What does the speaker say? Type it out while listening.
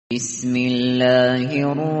بسم الله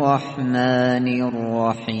الرحمن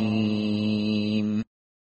الرحيم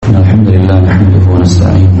الحمد لله نحمده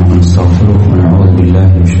ونستعينه ونستغفره ونعوذ بالله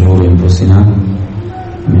من شرور أنفسنا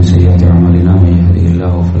ومن سيئات أعمالنا من يهده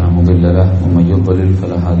الله فلا مضل له ومن يضلل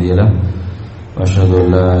فلا هادي له وأشهد أن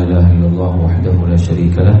لا إله إلا الله وحده لا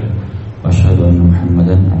شريك له وأشهد أن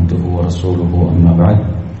محمدا عبده ورسوله أما بعد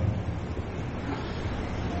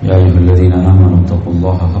يا أيها الذين آمنوا اتقوا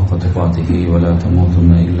الله حق تقاته ولا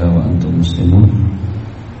تموتن إلا وأنتم مسلمون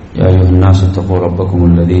يا أيها الناس اتقوا ربكم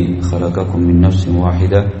الذي خلقكم من نفس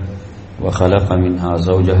واحدة وخلق منها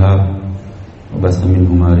زوجها وبث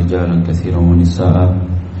منهما رجالا كثيرا ونساء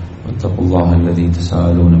واتقوا الله الذي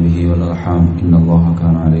تساءلون به والأرحام إن الله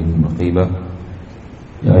كان عليكم رقيبا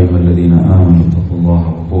يا أيها الذين آمنوا اتقوا الله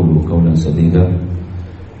وقولوا قولا سديدا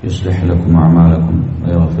يصلح لكم أعمالكم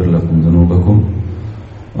ويغفر لكم ذنوبكم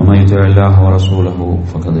ومن يطع الله ورسوله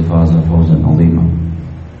فقد فاز فوزا عظيما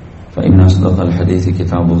فإن أصدق الحديث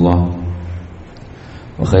كتاب الله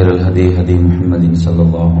وخير الهدي هدي محمد صلى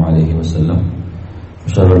الله عليه وسلم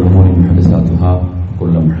وشر الأمور محدثاتها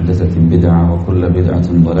وكل محدثة بدعة وكل بدعة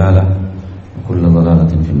ضلالة وكل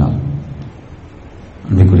ضلالة في النار.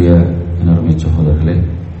 அன்பிற்குரிய எனருமை சகோதரர்களே,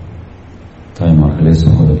 தாய்மார்களே,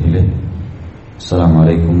 சகோதரிகளே, அஸ்ஸலாமு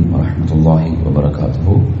அலைக்கும் வரஹ்மத்துல்லாஹி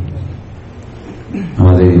வபரகாத்துஹு.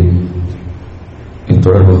 நமது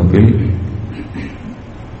இத்தொடர் வகுப்பில்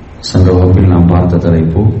சென்ற வகுப்பில் நாம் பார்த்த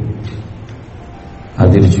தலைப்பு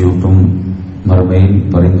அதிர்ச்சியூட்டும் மறுமையின்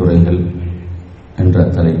பரிந்துரைகள் என்ற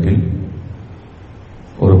தலைப்பில்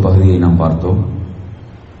ஒரு பகுதியை நாம் பார்த்தோம்.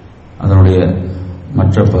 அதனுடைய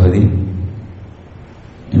மற்ற பகுதி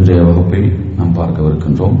இன்றைய வகுப்பில் நாம்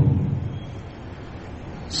பார்க்கவிருக்கின்றோம்.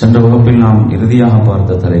 சென்ற வகுப்பில் நாம் இறுதியாக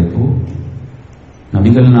பார்த்த தலைப்பு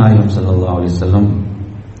நபிகள் நாயகம் ஸல்லல்லாஹு அலைஹி வஸல்லம்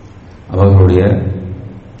அவர்களுடைய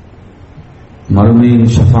மறுமையின்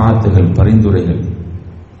ஷஃபாஅத்துகள், பரிந்துரைகள்.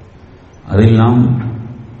 அதில் நாம்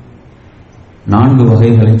 4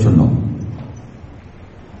 வகைகளை சொன்னோம்.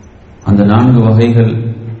 அந்த 4 வகைகள்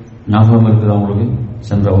ஞாபகம் இருக்கிறதா உங்களுக்கு?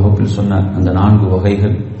 சென்ற வகுப்பில் சொன்ன அந்த 4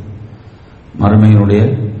 வகைகள் மறுமையினுடைய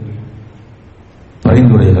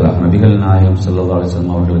பரிந்துரைகளாக, நபிகள் நாயகம் ஸல்லல்லாஹு அலைஹி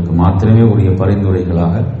வஸல்லம் அவர்களுக்கு மாத்திரமே உரிய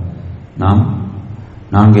பரிந்துரைகளாக நாம்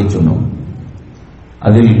 4 சொன்னோம்.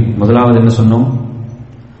 அதில் முதலாவது என்ன சொன்னோம்?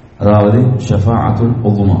 அதாவது ஷஃபாஅத்துல்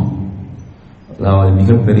உதுமா, அதாவது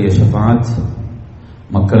மிகப்பெரிய ஷஃபாஅத்.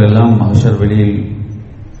 மக்கள் எல்லாம் மஹ்ஷர் வெளியில்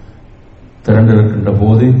திரண்டிருக்கின்ற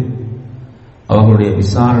போது அவர்களுடைய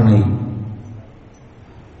விசாரணை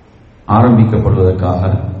ஆரம்பிக்கப்படுவதற்காக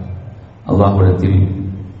அல்லாஹ்விடத்தில்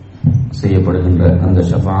செய்யப்படுகின்ற அந்த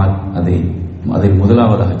ஷஃபாஅத், அதை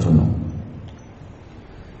முதலாவதாக சொன்னோம்.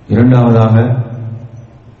 இரண்டாவதாக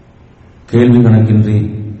கேள்வி கணக்கின்றி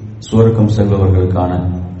சுவர்க்கம் செல்பவர்களுக்கான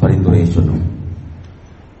பரிந்துரையை சொன்னோம்.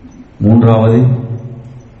 மூன்றாவது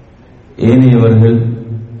ஏனையவர்கள்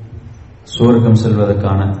சுவர்க்கம்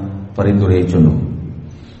செல்வதற்கான பரிந்துரையை சொன்னோம்.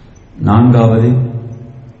 நான்காவது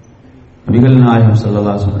நபிகள் நாயகம்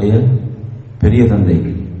ஸல்லல்லாஹு அலைஹி வஸல்லம் பெரிய தந்தை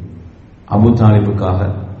அபூ தாலிபுக்காக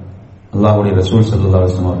அல்லாஹ்வுடைய ரசூல் ஸல்லல்லாஹு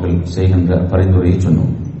அலைஹி வஸல்லம் அவர்கள் செய்கின்ற பரிந்துரையை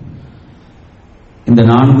சொன்னோம். இந்த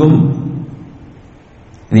 4ம்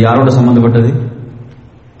இது யாரோட சம்பந்தப்பட்டது?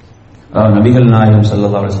 நபிகள் நாயகம்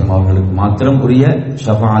ஸல்லல்லாஹு அலைஹி வஸல்லம் அவர்களுக்கு மாத்திரம் உரிய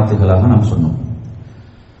ஷஃபாஅத்துகளாக நாம் சொன்னோம்.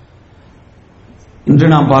 இன்று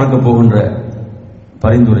நாம் பார்க்க போகின்ற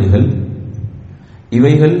பரிந்துரைகள்,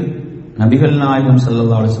 இவைகள் நபிகள் நாயகம்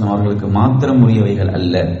ஸல்லல்லாஹு அலைஹி வஸல்லம் அவர்களுக்கு மாத்திரம் உரியவைகள்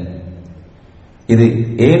அல்ல. இது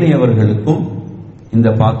ஏனையவர்களுக்கும் இந்த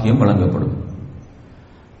பாக்கியம் வழங்கப்படும்.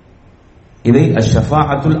 இதை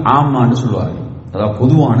அஷ்ஷஃபாஅத்துல் ஆம்மான்னு சொல்வார்கள், அதாவது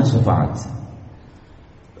பொதுவான ஷஃபாஅத்.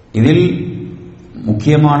 இதில்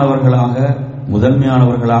முக்கியமானவர்களாக,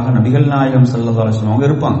 முதன்மையானவர்களாக நபிகள் நாயகம் ஸல்லல்லாஹு அலைஹி வஸல்லம் அவங்க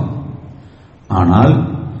இருப்பாங்க. ஆனால்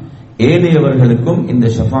ஏனையவர்களுக்கும் இந்த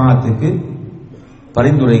ஷஃபாஅத்துக்கு,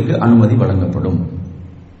 பரிந்துரைக்கு அனுமதி வழங்கப்படும்.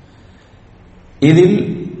 இதில்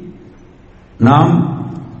நாம்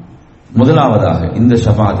முதலாவதாக இந்த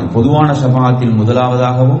ஷஃபாஅத்தில், பொதுவான ஷஃபாஅத்தில்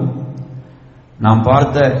முதலாவதாகவும், நாம்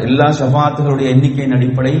பார்த்த எல்லா ஷஃபாஅத்துகளுடைய எண்ணிக்கையின்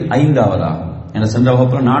அடிப்படையில் 5ஆவதாக, என சென்ற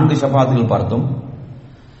வகுப்பில் 4 ஷஃபாஅத்துகள் பார்த்தோம்.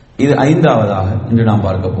 இது 5ஆவதாக இன்று நாம்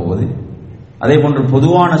பார்க்க போவது. அதே போன்று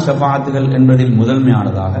பொதுவான ஷஃபாஅத்துகள் என்பதில்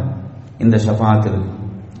முதன்மையானதாக இந்த ஷஃபாஅத்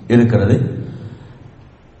இருக்கிறது.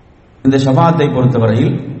 இந்த ஷஃபாஅத்தை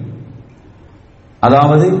பொறுத்தவரையில்,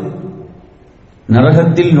 அதாவது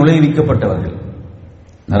நரகத்தில்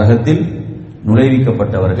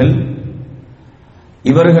நுழைவிக்கப்பட்டவர்கள்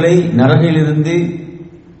இவர்களை நரகிலிருந்து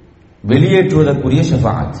வெளியேற்றுவதற்குரிய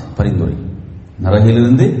ஷஃபாஅத், பரிந்துரை.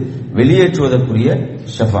 நரகிலிருந்து வெளியேற்றுவதற்குரிய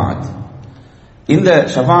ஷஃபாஅத். இந்த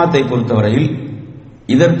ஷஃபாஅத்தை பொறுத்தவரையில்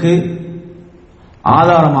இதற்கு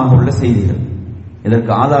ஆதாரமாக உள்ள செய்திகள்.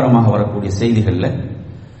 இதற்கு ஆதாரமாக வரக்கூடிய செய்திகள்ல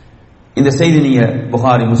இந்த செய்தி நீங்க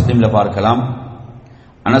புகாரி முஸ்லிம்ல பார்க்கலாம்.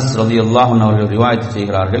 அனஸ் ரலியல்லாஹு அன்ஹு அவர்கள் ரிவாயத்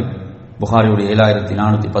செய்கிறார்கள். புகாரியுடைய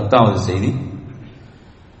 7410வது செய்தி.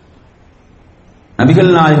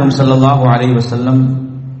 நபிகள் நாயகம் ஸல்லல்லாஹு அலைஹி வஸல்லம்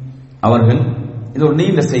அவர்கள், இது ஒரு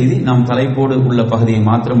நீண்ட செய்தி, நாம் தலைப்போடு உள்ள பகுதியை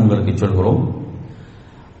மாத்திரம் உங்களுக்கு சொல்கிறோம்.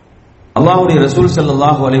 அல்லாஹ்வுடைய ரசூல்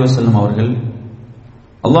ஸல்லல்லாஹு அலைஹி வஸல்லம் அவர்கள்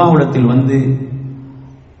அல்லாஹ்விடத்தில் வந்து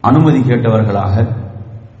அனுமதி கேட்டவர்களாக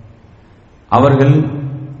அவர்கள்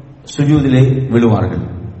சுஜூதிலே விழுவார்கள்.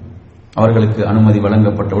 அவர்களுக்கு அனுமதி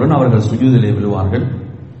வழங்கப்பட்டவுடன் அவர்கள் சுஜூதிலே விழுவார்கள்.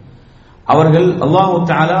 அவர்கள் அல்லாஹ்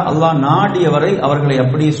தஆலா அல்லாஹ் நாடியவரை அவர்களை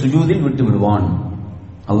அப்படியே சுஜூதில் விட்டு விடுவான்.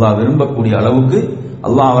 அல்லாஹ் விரும்பக்கூடிய அளவுக்கு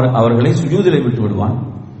அல்லாஹ் அவர்களை சுஜூதிலே விட்டு விடுவான்.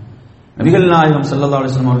 நபிகள் நாயகம் ஸல்லல்லாஹு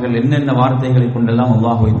அலைஹி வஸல்லம் அவர்கள் என்னென்ன வார்த்தைகளை கொண்டெல்லாம்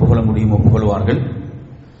அல்லாஹ்வை புகழ முடியுமோ புகழ்வார்கள்.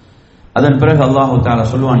 அதன் பிறகு அல்லாஹ் தஆலா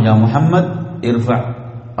சொல்வான், யா முஹம்மத் இர்ஃபா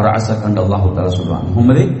ரஅஸக என்று அல்லாஹ் தஆலா சொல்வான்,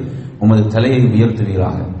 முஹம்மதே உமது தலையை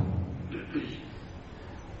உயர்த்துவீராக,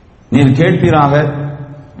 நீர் கேட்பீராக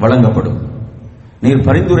வழங்கப்படும், நீர்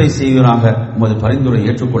பரிந்துரை செய்வீராக உமது பரிந்துரை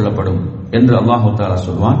ஏற்றுக்கொள்ளப்படும் என்று அல்லாஹ் தஆலா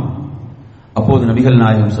சொல்வான். அப்போது நபிகள்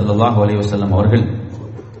நாயகம் ஸல்லல்லாஹு அலைஹி வஸல்லம்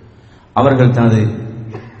அவர்கள் தனது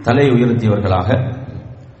தலையை உயர்த்தியவர்களாக,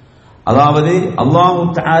 அதாவது அல்லாஹ்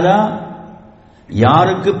தஆலா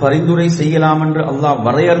யாருக்கு பரிந்துரை செய்யலாம் என்று அல்லாஹ்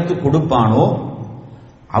வரையறுத்து கொடுப்பானோ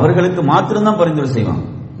அவர்களுக்கு மாத்திரம்தான் பரிந்துரை செய்வான்.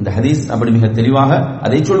 இந்த ஹதீஸ் அப்படி மிக தெளிவாக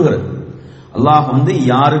அதை சொல்கிறது. அல்லாஹ்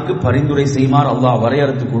யாருக்கு பரிந்துரை செய்யுமாறு அல்லாஹ்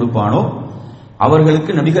வரையறுத்து கொடுப்பானோ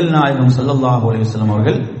அவர்களுக்கு நபிகள் நாயகம் ஸல்லல்லாஹு அலைஹி வஸல்லம்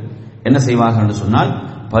அவர்கள் என்ன செய்வார்கள் என்று சொன்னால்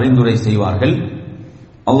பரிந்துரை செய்வார்கள்.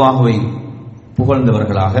 அல்லாஹ்வை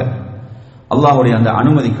புகழ்ந்தவர்களாக அல்லாஹ்வுடைய அந்த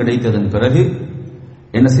அனுமதி கிடைத்ததன் பிறகு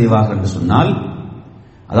என்ன செய்வார்கள் என்று சொன்னால்,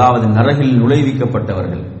 அதாவது நரகில்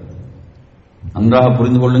நுழைவிக்கப்பட்டவர்கள், நன்றாக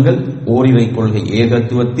புரிந்து கொள்ளுங்கள், ஓரிரை கொள்கை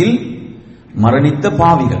ஏகத்துவத்தில் மரணித்த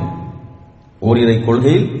பாவிகள், ஓரிரை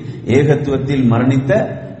கொள்கையில் ஏகத்துவத்தில் மரணித்த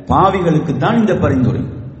பாவிகளுக்குத்தான் இந்த பரிந்துரை.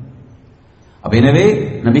 எனவே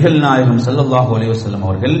நபிகள் நாயகம் ஸல்லல்லாஹு அலைஹி வஸல்லம்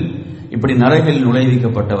அவர்கள் இப்படி நரகில்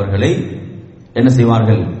நுழைவிக்கப்பட்டவர்களை என்ன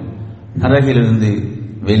செய்வார்கள், நரகிலிருந்து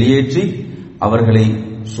வெளியேற்றி அவர்களை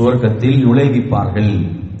சுவர்க்கத்தில் நுழைவிப்பார்கள்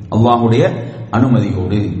அல்லாஹ்வுடைய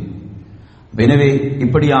அனுமதியோடு. எனவே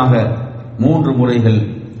இப்படியாக 3 முறைகள்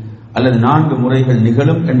அல்லது 4 முறைகள்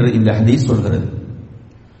நிகழும் என்று இந்த ஹதீஸ் சொல்கிறது.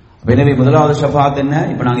 எனவே முதலாவது ஷஃபாத் என்ன,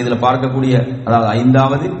 இப்ப நாங்க இதுல பார்க்கக்கூடிய, அதாவது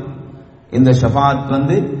 5வது இந்த ஷஃபாத்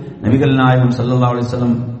நபிகள் நாயகம் ஸல்லல்லாஹு அலைஹி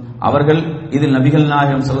வஸல்லம் அவர்கள், இதில் நபிகள்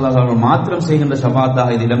நாயகம் ஸல்லல்லாஹு அலைஹி வஸல்லம் மாத்திரம் செய்கின்ற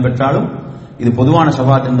ஷஃபாத்தாக இது இடம்பெற்றாலும் இது பொதுவான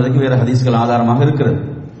ஷஃபாத் என்பதற்கு வேறு ஹதீஸ்கள் ஆதாரமாக இருக்கிறது.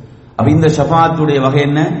 அப்ப இந்த ஷஃபாத்துடைய வகை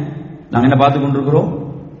என்ன, நாங்க என்ன பார்த்துக் கொண்டிருக்கிறோம்,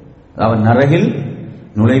 அதாவது நரகில்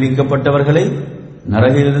நுழைவிக்கப்பட்டவர்களை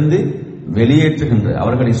நரகிலிருந்து வெளியேற்றுகின்ற,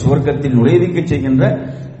 அவர்களை சுவர்க்கத்தில் நுழைவிக்க செய்கின்ற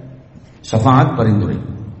ஷஃபாத் பரிந்துரை.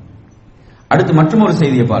 அடுத்து மற்றொரு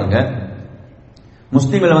செய்தியை பாருங்க.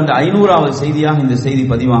 முஸ்லிமில் 500வது செய்தியாக இந்த செய்தி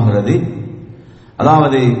பதிவாகிறது.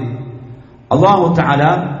 அதாவது அல்லாஹ்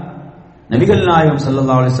தஆலா நபிகள் நாயகம்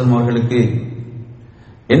ஸல்லல்லாஹு அலைஹி வஸல்லம் அவர்களுக்கு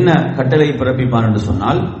என்ன கட்டளை பிறப்பிப்பான் என்று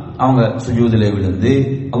சொன்னால், அவங்க சுஜூதிலே விழுந்து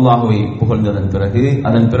அல்லாஹ்வை புகழ்ந்ததன் பிறகு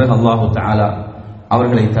அதன் பிறகு அல்லாஹ் தஆலா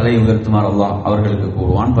அவர்களை தலை உயர்த்துமாறு அல்லாஹ் அவர்களுக்கு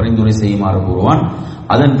கூறுவான், பரிந்துரை செய்யுமாறு கூறுவான்.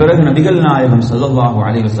 அதன் பிறகு நபிகள் நாயகம் ஸல்லல்லாஹு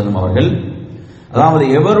அலைஹி வஸல்லம் அவர்கள், அதாவது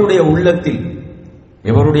எவருடைய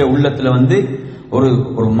உள்ளத்தில்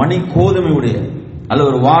ஒரு மணி கோதுமையுடைய அல்லது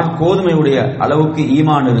ஒரு வாட் கோதுமையுடைய அளவுக்கு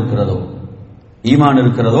ஈமான்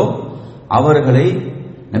இருக்கிறதோ அவர்களை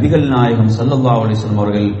நபிகள் நாயகம் ஸல்லல்லாஹு அலைஹி வஸல்லம்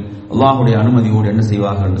அவர்கள் அல்லாஹ்வுடைய அனுமதியோடு என்ன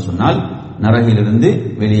செய்வார்கள் என்று சொன்னால் நரகிலிருந்து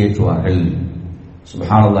வெளியேற்றுவார்கள்.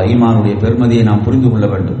 சுப்ஹானல்லாஹ், ஈமானுடைய பெருமதியை நாம் புரிந்து கொள்ள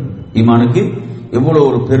வேண்டும். ஈமானுக்கு எவ்வளவு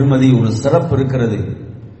ஒரு பெருமதி, ஒரு சிறப்பு இருக்கிறது.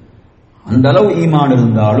 அந்த அளவு ஈமான்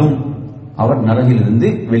இருந்தாலும் அவர் நரகிலிருந்து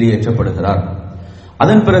வெளியேற்றப்படுகிறார்.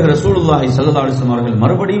 அதன் பிறகு ரசூலுல்லாஹி ஸல்லல்லாஹு அலைஹி வஸல்லம் அவர்கள்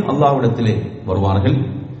மறுபடியும் அல்லாஹ்விடத்திலே வருவார்கள்.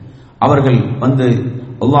 அவர்கள்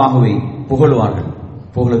அல்லாஹ்வை புகழ்வார்கள்.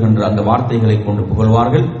 புகழுகின்ற அந்த வார்த்தைகளை கொண்டு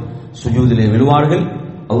புகழ்வார்கள், சுஜூதிலே விழுவார்கள்.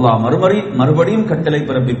 அல்லாஹ் மறுபடியும் கட்டளை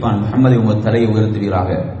பிறப்பிப்பான், முஹம்மதே உமது தலையை உயர்த்துவீராக,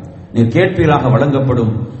 நீர் கேட்பீராக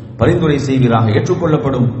வழங்கப்படும், பரிந்துரை செய்வீராக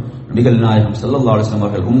ஏற்றுக்கொள்ளப்படும். நபிகள் நாயகம் ஸல்லல்லாஹு அலைஹி வஸல்லம்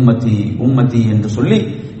அவர்கள் உம்மத்தி உம்மத்தி என்று சொல்லி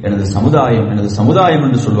எனது சமுதாயம்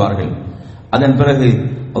என்று சொல்வார்கள். அதன் பிறகு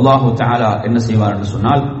அல்லாஹ் தஆலா என்ன செய்வார் என்று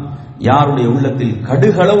சொன்னால், யாருடைய உள்ளத்தில்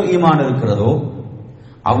கடுகளவு ஈமான் இருக்கிறதோ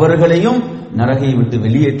அவர்களையும் நரகை விட்டு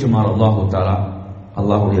வெளியேற்றுமாறு அல்லாஹ் தஆலா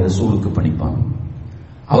அல்லாஹ்வுடைய ரசூலுக்கு பணிப்பான்.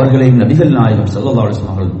 அவர்களையும் நபிகள் நாயகம் ஸல்லல்லாஹு அலைஹி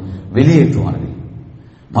வஸல்லம் அவர்கள் வெளியேற்றுவார்கள்,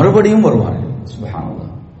 மறுபடியும் வருவார்கள்.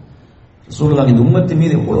 சுப்ஹானல்லாஹ், ரசூலுல்லாஹ் இந்த உம்மத்தின்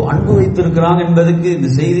மீது எவ்வளவு அன்பு வைத்திருக்கிறாங்க என்பதற்கு இந்த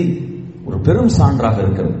செய்தி ஒரு பெரும் சான்றாக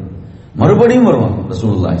இருக்கிறது. மறுபடியும் வருவாங்க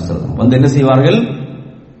ரசூலுல்லாஹி ஸல்லல்லாஹு அலைஹி வஸல்லம். வந்து என்ன செய்வார்கள்?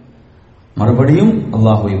 மறுபடியும்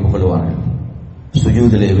அல்லாஹ்வை புகழுவார்கள்,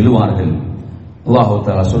 சுஜூதிலே விழுவார்கள். அல்லாஹ்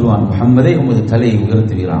தஆலா சொல்வான், முஹம்மதே உமது தலையை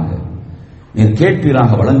உயர்த்துவீராக, நீர்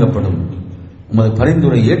கேட்பீராக வழங்கப்படும், உமது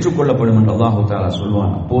பரிந்துரை ஏற்றுக்கொள்ளப்படும் என்று அல்லாஹ் தஆலா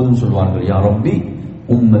சொல்வான். அப்போதும் சொல்வார்கள், யா ரப்பி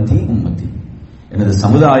உம்மதி உம்மதி, எனது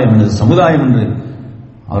சமுதாயம் எனது சமுதாயம் என்று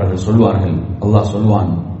அவர்கள் சொல்வார்கள். அல்லாஹ்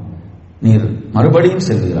சொல்வான், நீர் மறுபடியும்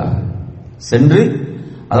செல்வீராக, சென்று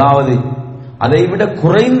அதாவது அதைவிட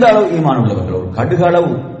குறைந்த அளவு ஈமான் உள்ளவர்கள், ஒரு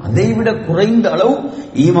கடுகளவு அதைவிட குறைந்த அளவு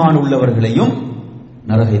ஈமான் உள்ளவர்களையும்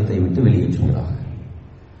நரகத்தை விட்டு வெளியேற்றுகிறார்கள்.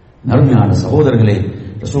 நறுமையான சகோதரர்களே,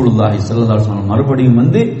 ரசூலுல்லாஹி ஸல்லல்லாஹு அலைஹி வஸல்லம் மறுபடியும்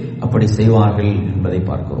வந்து அப்படி செய்வார்கள் என்பதை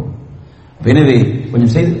பார்க்கிறோம். எனவே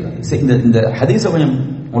கொஞ்சம் இந்த ஹதீஸை கொஞ்சம்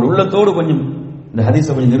ஒரு உள்ளத்தோடு கொஞ்சம் இந்த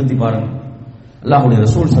ஹதீஸை கொஞ்சம் நிறுத்தி பாருங்க. அல்லாஹ்வுடைய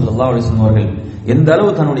ரசூல் ஸல்லல்லாஹு அலைஹி வஸல்லம் அவர்கள் எந்த அளவு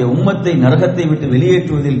தன்னுடைய உம்மத்தை நரகத்தை விட்டு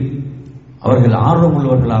வெளியேற்றுவதில் அவர்கள் ஆர்வம்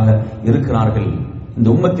உள்ளவர்களாக இருக்கிறார்கள், இந்த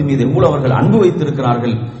உம்மத்தின் மீது எவ்வளவு அவர்கள் அன்பு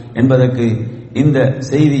வைத்திருக்கிறார்கள் என்பதற்கு இந்த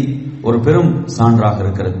செய்தி ஒரு பெரும் சான்றாக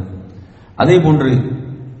இருக்கிறது. அதே போன்று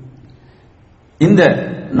இந்த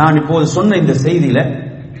நான் இப்போது சொன்ன இந்த செய்தியில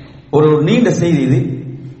ஒரு நீண்ட செய்தி இது,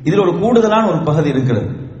 இதில் ஒரு கூடுதலான ஒரு பகுதி இருக்கிறது.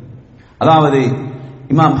 அதாவது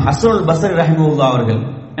இமாம் ஹஸனுல் பஸ்ரி ரஹிமஹுல்லாஹ் அவர்கள்,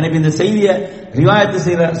 எனக்கு இந்த செய்தியை ரிவாயத்து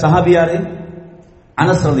செய்கிற சஹாபியாரு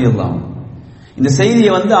அனஸ் ரலியல்லாஹு அன்ஹு, இந்த செய்தியை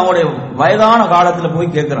அவருடைய வயதான காலத்துல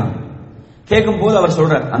போய் கேட்கிறாங்க. கேட்கும் போது அவர்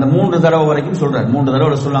சொல்றார், அந்த 3 தடவை வரைக்கும் சொல்றார். 3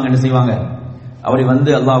 தடவை சொல்லுவாங்க, என்ன செய்வாங்க, அப்படி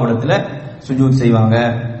அல்லாஹ்விடத்துல சுஜூத் செய்வாங்க,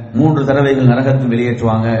 3 தடவைகள் நரகத்தில்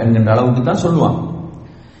வெளியேற்றுவாங்க என்கின்ற அளவுக்கு தான் சொல்லுவாங்க.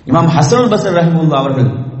 இமாம் ஹஸனுல் பஸ்ரி ரஹிமஹுல்லாஹ் அவர்கள்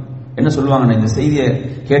என்ன சொல்லுவாங்க, இந்த செய்தியை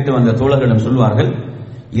கேட்டு வந்த தோழர்களிடம் சொல்வார்கள்,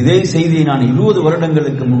 இதே செய்தியை நான் 20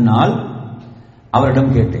 வருடங்களுக்கு முன்னால்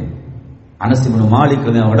அவரிடம் கேட்டேன். அனஸ் இப்னு மாலிக்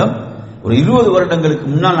அவரிடம் ஒரு 20 வருடங்களுக்கு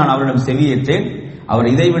முன்னால் நான் அவரிடம் செவியேற்றேன். அவர்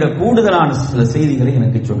இதைவிட கூடுதலான சில செய்திகளை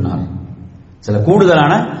எனக்கு சொன்னார், சில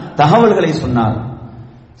கூடுதலான தகவல்களை சொன்னார்.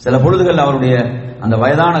 சில பொழுதுகள் அவருடைய அந்த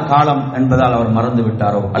வயதான காலம் என்பதால் அவர் மறந்து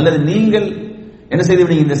விட்டாரோ, அல்லது நீங்கள் என்ன செய்து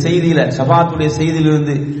விடுங்க, இந்த செய்தியில ஷஃபாத்துடைய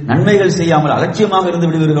செய்தியிலிருந்து நன்மைகள் செய்யாமல் அலட்சியமாக இருந்து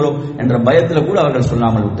விடுவீர்களோ என்ற பயத்தில் கூட அவர்கள்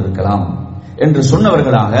சொல்லாமல் விட்டிருக்கலாம் என்று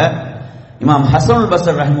சொன்னவர்களாக இமாம் ஹஸனுல்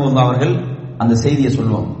பஸ்ரி ரஹிமஹுல்லாஹ் அவர்கள் அந்த செய்தியை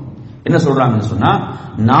சொல்லுவாங்க. என்ன சொல்றாங்கன்னு சொன்னா,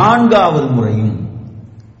 4வது முறையும்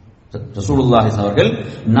ரசூலுல்லாஹி அவர்கள்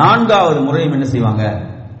 4வது முறையும் என்ன செய்வாங்க,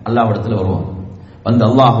 அல்லாஹ்விடத்தில் வருவாங்க. வந்து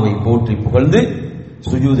அல்லாஹ்வை போற்றி புகழ்ந்து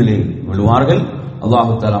சுஜூதிலே விழுவார்கள்.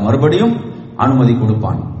 அல்லாஹ் தஆலா மறுபடியும் அனுமதி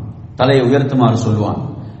கொடுப்பான், தலையை உயர்த்துமாறு சொல்வான்,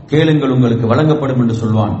 கேளுங்கள் உங்களுக்கு வழங்கப்படும் என்று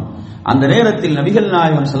சொல்வான். அந்த நேரத்தில் நபிகள்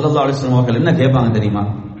நாயகம் ஸல்லல்லாஹு அலைஹி வஸல்லம் அவர்கள் என்ன கேட்பாங்க தெரியுமா,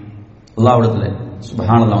 அல்லாஹ்விடத்துல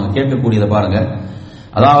சுப்ஹானல்லாஹ் அவங்க கேட்கக்கூடியதை பாருங்க.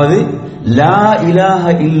 அதாவது லா இலாஹ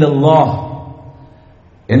இல்லல்லாஹ்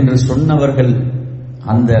என்று சொன்னவர்கள்,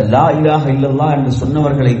 அந்த லா இலாஹ இல்லல்லாஹ் என்று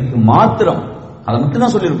சொன்னவர்களுக்கு மாத்திரம் அதை மட்டும்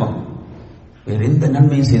தான் சொல்லியிருப்பாங்க, வேற எந்த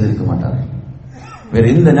நன்மையும் செய்திருக்க மாட்டார்கள், வேற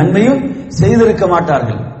எந்த நன்மையும் செய்திருக்க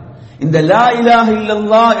மாட்டார்கள். இந்த லா இலாஹ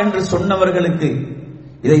இல்லல்லாஹ் என்று சொன்னவர்களுக்கு,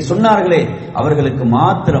 இதை சொன்னார்களே அவர்களுக்கு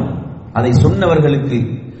மாத்திரம், அதை சொன்னவர்களுக்கு,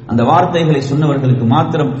 அந்த வார்த்தைகளை சொன்னவர்களுக்கு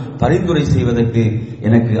மாத்திரம் பரிந்துரை செய்வதற்கு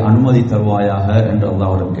எனக்கு அனுமதி தருவாயாக என்று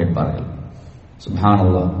அல்லாஹ்விடம் கேட்பார்கள்.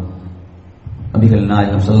 சுப்ஹானல்லாஹ். நபிகள்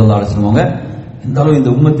நாயகம் ஸல்லல்லாஹு அலைஹி வஸல்லம் இந்த அளவு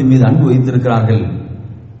இந்த உம்மத்தின் மீது அன்பு வைத்திருக்கிறார்கள்.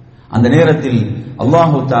 அந்த நேரத்தில்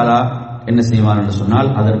அல்லாஹ் தஆலா என்ன செய்வான் என்று சொன்னால்,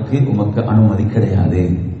 அதற்கு உமக்கு அனுமதி கிடையாது,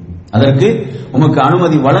 அதற்கு உமக்கு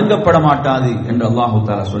அனுமதி வழங்கப்பட மாட்டாது என்று அல்லாஹ்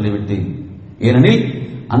தஆலா சொல்லிவிட்டு, ஏனெனில்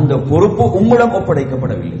அந்த பொறுப்பு உம்மிடம்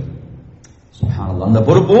ஒப்படைக்கப்படவில்லை. சுப்ஹானல்லாஹ், அந்த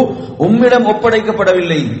பொறுப்பு உம்மிடம்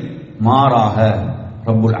ஒப்படைக்கப்படவில்லை. மாறாக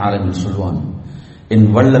ரப்புல் ஆலமீன் சொல்வான், என்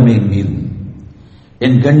வல்லமையின் மீதும்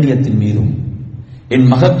என் கண்ணியத்தின் மீதும் என்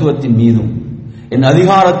மகத்துவத்தின் மீதும் என்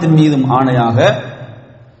அதிகாரத்தின் மீதும் ஆணையாக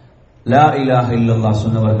லா இலாஹ இல்லல்லாஹ்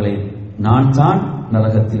சொன்னவர்களை நான் தான்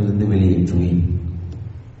நரகத்தில் இருந்து வெளியேற்றுவேன்.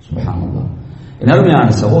 சுப்ஹானல்லாஹ். என் அருமையான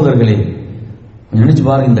சகோதரர்களே, நினைச்சு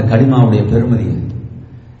பாருங்க இந்த கலிமாவுடைய பெருமதியை.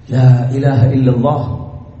 லா இலாஹ இல்லல்லாஹ்.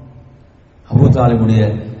 அபூ தாலிபுடைய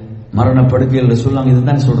மரணப்படுக்கையில் சொல்லாங்க,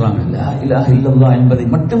 இதுதான் சொல்றாங்க, லா இலாஹ இல்லல்லாஹ் என்பதை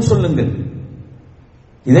மட்டும் சொல்லுங்கள்,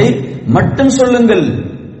 இதை மட்டும் சொல்லுங்கள்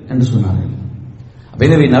என்று சொன்னார்கள்.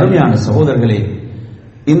 எனவே அருமையான சகோதரர்களே,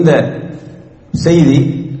 இந்த செய்தி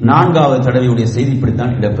 4வது தடவையுடைய செய்தி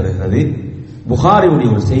இப்படித்தான் இடம்பெறுகிறது. புகாரியுடைய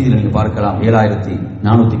ஒரு செய்தி நீங்கள் பார்க்கலாம்,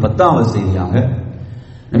 7410வது செய்தியாக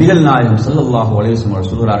நபிகள் நாயகம் ஸல்லல்லாஹு அலைஹி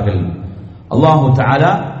வஸல்லம் சொல்கிறார்கள், அல்லாஹ்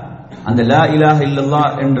தஆலா அந்த லா இலாஹ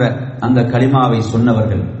இல்லல்லாஹ் என்ற அந்த கலிமாவை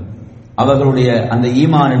சொன்னவர்கள், அவர்களுடைய அந்த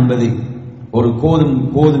ஈமான் என்பது ஒரு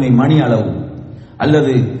கோதுமை மணி அளவு,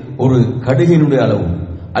 அல்லது ஒரு கடுகினுடைய அளவு,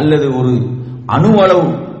 அல்லது ஒரு அணு அளவு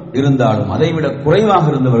இருந்தாலும் அதைவிட குறைவாக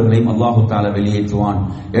இருந்தவர்களையும் அல்லாஹு தஆலா வெளியேற்றுவான்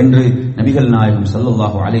என்று நபிகள் நாயகம்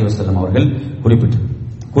ஸல்லல்லாஹு அலைஹி வஸல்லம் அவர்கள்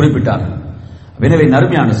குறிப்பிட்டார்கள். எனவே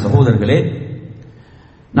நறுமையான சகோதரர்களே,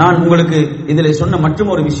 நான் உங்களுக்கு இதிலே சொன்ன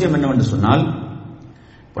மற்றும் ஒரு விஷயம் என்னவென்று சொன்னால்,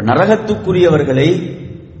 நரகத்துக்குரியவர்களை,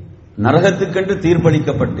 நரகத்துக்கென்று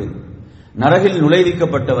தீர்ப்பளிக்கப்பட்டு நரகில்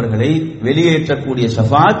நுழைவிக்கப்பட்டவர்களை வெளியேற்றக்கூடிய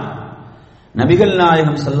ஷஃபாத் நபிகள்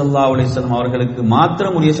நாயகம் ஸல்லல்லாஹு அலைஹி வஸல்லம் அவர்களுக்கு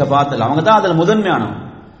மாத்திரம் உரிய ஷஃபாத் அல்ல. அவங்க தான் அதில் முதன்மையானவங்க.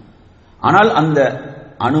 ஆனால் அந்த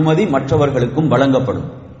அனுமதி மற்றவர்களுக்கும் வழங்கப்படும்.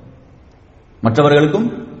 மற்றவர்களுக்கும்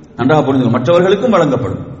நன்றாக புரிந்து, மற்றவர்களுக்கும்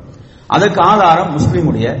வழங்கப்படும். அதற்கு ஆதாரம்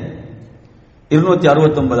முஸ்லிமுடைய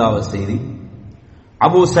 269வது செய்தி.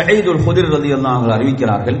 அபூ சயீத் அல்-குத்ரி ரலியல்லாஹு அன்ஹு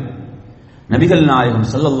அறிவிக்கிறார்கள், நபிகள் நாயகம்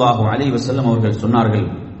ஸல்லல்லாஹு அலைஹி வஸல்லம் அவர்கள் சொன்னார்கள்,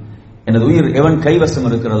 எனது உயிர் எவன் கைவசம்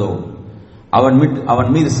இருக்கிறதோ அவன்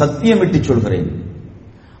மீது சத்தியமிட்டு சொல்கிறேன்,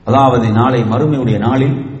 அதாவது நாளை மறுமையுடைய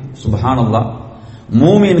நாளில் சுப்ஹானல்லாஹ்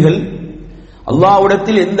மூமின்கள்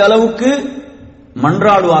அல்லாஹ்விடத்தில் எந்த அளவுக்கு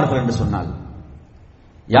மன்றாடுவார்கள் என்று சொன்னால்,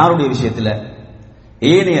 யாருடைய விஷயத்தில்?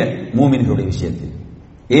 ஏனைய மூமின்களுடைய விஷயத்தில்,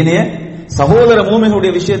 ஏனைய சகோதர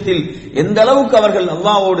மூமின்களுடைய விஷயத்தில் எந்த அளவுக்கு அவர்கள்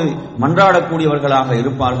அல்லாஹ்வோடு மன்றாடக்கூடியவர்களாக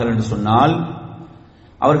இருப்பார்கள் என்று சொன்னால்,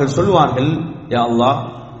 அவர்கள் சொல்வார்கள், யா அல்லாஹ்,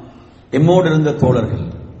 எம்மோடு இருந்த தோழர்கள்,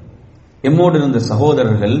 எம்மோடு இருந்த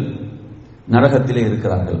சகோதரர்கள் நரகத்திலே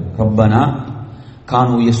இருக்கிறார்கள். ரப்பனா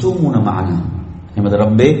கானு யஸூமுன மஅனா, எமது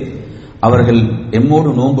ரப்பே, அவர்கள் எம்மோடு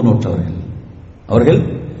நோன்பு நோற்றவர்கள், அவர்கள்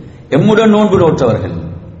எம்முடன் நோன்பு நோற்றவர்கள்.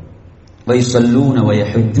 வைஸல்லூன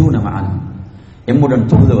வயஹஜ்ஜூன மஅனா, எம்முடன்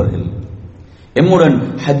தொழுதவர்கள், எம்முடன்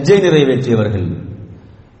ஹஜ்ஜை நிறைவேற்றியவர்கள்.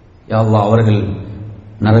 யா அல்லாஹ், அவர்கள்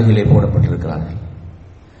நரகிலே போடப்பட்டிருக்கிறார்கள்,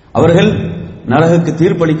 அவர்கள் நரகுக்கு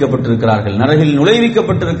தீர்ப்பளிக்கப்பட்டிருக்கிறார்கள், நரகில்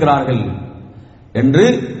நுழைவிக்கப்பட்டிருக்கிறார்கள் என்று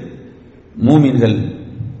மூமின்கள்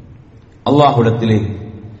அல்லாஹ்விடத்திலே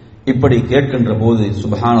இப்படி கேட்கின்ற போது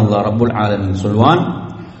சுப்ஹானல்லாஹ் ரப்புல் ஆலமீன் சொல்வான்,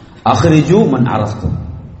 அஹ்ரிஜு மன் அரஸ்தும்,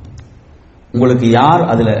 உங்களுக்கு யார்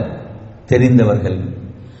அதுல தெரிந்தவர்கள்,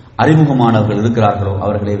 அறிமுகமானவர்கள் இருக்கிறார்களோ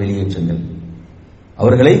அவர்களை வெளியேற்றுங்கள்,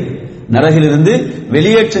 அவர்களை நரகிலிருந்து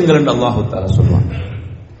வெளியேற்றுங்கள் என்று அல்லாஹு தஆலா சொல்வான்.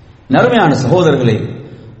 நறுமையான சகோதரர்களே,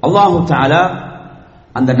 அல்லாஹு தஆலா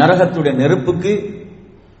அந்த நரகத்துடைய நெருப்புக்கு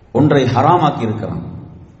ஒன்றை ஹராமாக்கி இருக்கிறான்.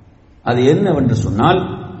 அது என்னவென்று சொன்னால்,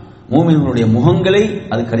 மூமின்களுடைய முகங்களை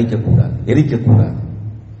அது கரிக்கக்கூடாது, எரிக்கக்கூடாது.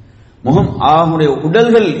 முகம், அவனுடைய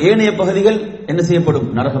உடல்கள், ஏனைய பகுதிகள் என்ன செய்யப்படும்?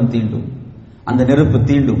 நரகம் தீண்டும், அந்த நெருப்பு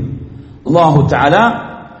தீண்டும். அல்லாஹு தஆலா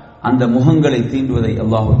அந்த முகங்களை தீண்டுவதை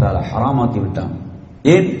அல்லாஹு தஆலா ஹராமாக்கி விட்டான்.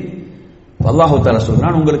 ஏன்? அல்லாஹு தஆலா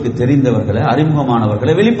சொல்றான், உங்களுக்கு தெரிந்தவர்களை,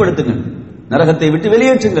 அறிமுகமானவர்களை வெளிப்படுத்துங்கள், நரகத்தை விட்டு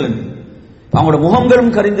வெளியேற்றுங்கள். அவங்களோட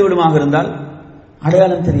முகங்களும் கரிந்து விடுமாக இருந்தால்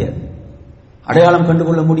அடையாளம் தெரியாது, அடையாளம்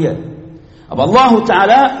கண்டுகொள்ள முடியாது. அப்ப அல்லாஹு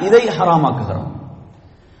தஆலா இதை ஹராமாக்குகிறான்.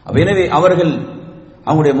 எனவே அவர்கள்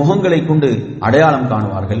அவங்களுடைய முகங்களை கொண்டு அடையாளம்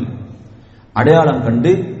காணுவார்கள். அடையாளம்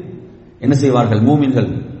கண்டு என்ன செய்வார்கள்? மூமின்கள்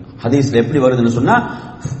ஹதீஸ்ல எப்படி வருதுன்னு சொன்னா,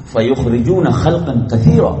 ஃபயுஹ்ரிஜூன ஹல்கன்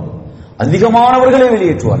கஸீரா, அதிகமானவர்களை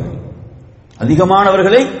வெளியேற்றுவார்கள்,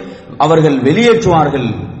 அதிகமானவர்களை அவர்கள் வெளியேற்றுவார்கள்.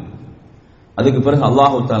 அதுக்கு பிறகு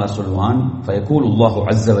அல்லாஹு தஆலா சொல்வான், ஃபயகூல் அல்லாஹு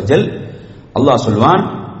அஸ்ஸ வஜல், அல்லாஹ் சொல்வான்,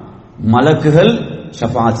 மலக்குகள்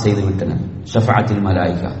ஷஃபாஅத் செய்து விட்டனர், ஷஃபாஅத்தில்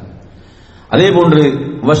மலாயிகா. அதே போன்று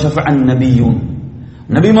வஷஃபஅன் நபியூன்,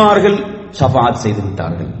 நபிமார்கள் ஷஃபாஅத் செய்து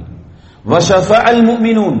விட்டார்கள். வஷஃபஅல்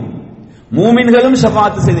முஃமினூன், மூமின்களும்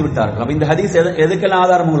ஷஃபாஅத் செய்து விட்டார்கள். அப்ப இந்த ஹதீஸ் எதுக்கெல்லாம்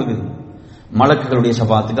ஆதாரம்? உங்களுக்கு மலக்குகளுடைய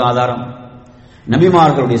ஷஃபாஅத்துக்கு ஆதாரம்,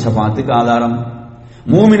 நபிமார்களுடைய ஷஃபாஅத்துக்கு ஆதாரம்,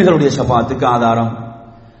 மூமின்களுடைய ஷஃபாஅத்துக்கு ஆதாரம்.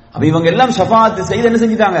 அப்ப இவங்க எல்லாம் ஷஃபாஅத் செய்து என்ன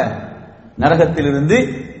செஞ்சிட்டாங்க? நரகத்திலிருந்து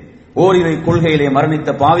ஓரிரை கொள்கையிலே மரணித்த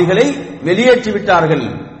பாவிகளை வெளியேற்றி விட்டார்கள்.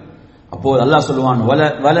 அப்போது அல்லாஹ் சொல்லுவான்,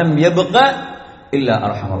 வலம் யப்க இல்லா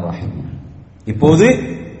அர்ஹமர் ரஹீம், இப்போது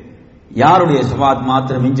யாருடைய ஷஃபாஅத்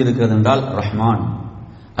மாத்திரம் மிஞ்சி இருக்கிறது என்றால் ரஹ்மான்,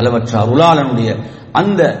 அளவற்ற அருளாளனுடைய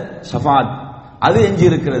அந்த ஷஃபாஅத் அது எஞ்சி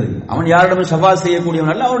இருக்கிறது. அவன் யாரிடமும் ஷஃபாஅத்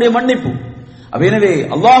செய்யக்கூடியவன் அல்ல, அவனுடைய மன்னிப்பு. எனவே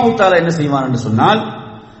அல்லாஹு தஆலா என்ன செய்வான் என்று சொன்னால்,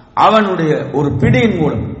 அவனுடைய ஒரு பிடியின்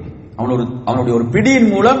மூலம், அவனுடைய ஒரு பிடியின்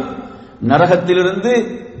மூலம் நரகத்திலிருந்து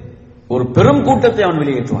ஒரு பெரும் கூட்டத்தை அவன்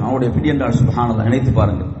வெளியேற்றுவான். அவனுடைய பிடி என்றால் சுப்ஹானல்லாஹ், நினைத்து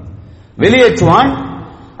பாருங்கள், வெளியேற்றுவான்.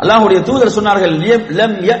 அல்லாஹ்வுடைய தூதர் சொன்னார்கள்,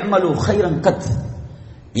 லம் யஅமலு கைரன் கத்,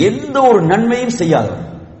 எந்த ஒரு நன்மையும் செய்யாதவர்,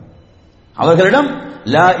 அவர்களிடம்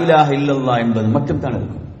லா இலாஹ இல்லல்லாஹ் என்பது மட்டும் தான்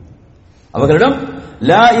இருக்கும், அவர்களிடம்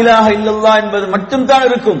லா இலாஹ இல்லல்லாஹ் என்பது மட்டும் தான்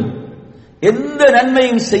இருக்கும். எந்த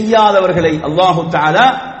நன்மையும் செய்யாதவர்களை அல்லாஹு தஆலா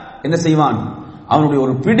என்ன செய்வான்? அவனுடைய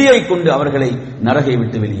ஒரு பிடியை கொண்டு அவர்களை நரகை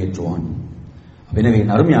விட்டு வெளியேற்றுவான். எனவே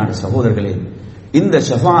அருமையான சகோதரர்களே, இந்த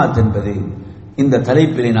ஷஃபாஅத் என்பது இந்த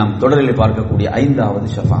தலைப்பிலே நாம் தொடரில் பார்க்கக்கூடிய 5வது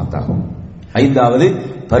ஷஃபாஅத் ஆகும், 5வது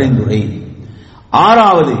பரிந்துரை.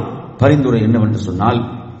 6வது பரிந்துரை என்னவென்று சொன்னால்,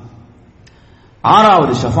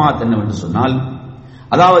 ஆறாவது ஷஃபாத் என்னவென்று சொன்னால்,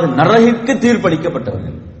 அதாவது நரகிற்கு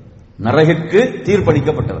தீர்ப்பளிக்கப்பட்டவர்கள், நரகிற்கு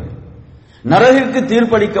தீர்ப்பளிக்கப்பட்டவர்கள், நரகிற்கு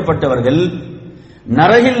தீர்ப்பளிக்கப்பட்டவர்கள்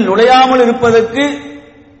நரகில் நுழையாமல் இருப்பதற்கு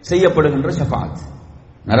செய்யப்படுகின்ற ஷஃபாத்,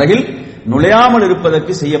 நரகில் நுழையாமல்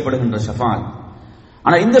இருப்பதற்கு செய்யப்படுகின்ற ஷஃபாத்.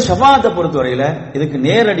 ஆனா இந்த ஷஃபாத்தை பொறுத்தவரையில இதுக்கு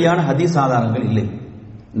நேரடியான ஹதீஸ் ஆதாரங்கள் இல்லை.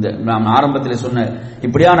 இந்த நாம் ஆரம்பத்தில் சொன்ன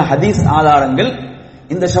இப்படியான ஹதீஸ் ஆதாரங்கள்,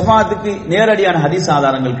 இந்த ஷஃபாத்துக்கு நேரடியான ஹதீஸ்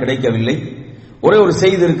ஆதாரங்கள் கிடைக்கவில்லை. ஒரே ஒரு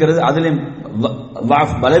செய்தி இருக்கிறது, அதிலும்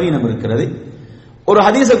பலவீனம் இருக்கிறது. ஒரு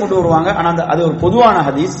ஹதீஸை கொண்டு வருவாங்க, ஆனால் அது ஒரு பொதுவான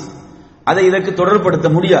ஹதீஸ், அதை இதற்கு தொடர்படுத்த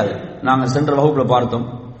முடியாது. நாங்கள் சென்ற வகுப்புல பார்த்தோம்,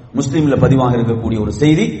 முஸ்லீம்ல பதிவாக இருக்கக்கூடிய ஒரு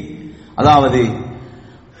செய்தி. அதாவது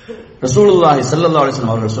ரசூலுல்லாஹி ஸல்லல்லாஹு அலைஹி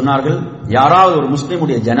வஸல்லம் அவர்கள் சொன்னார்கள், யாராவது ஒரு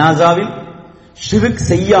முஸ்லிமுடைய ஜனாசாவில் ஷிர்க்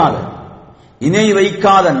செய்யாத, இணை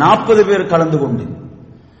வைக்காத 40 பேர் கலந்து கொண்டு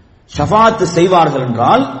ஷஃபாத் செய்வார்கள்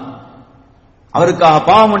என்றால், அவருக்காக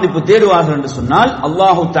பாவ மன்னிப்பு தேடுவார்கள் என்று சொன்னால்,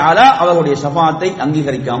 அல்லாஹு தஆலா அவருடைய ஷஃபாத்தை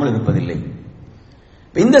அங்கீகரிக்காமல் இருப்பதில்லை.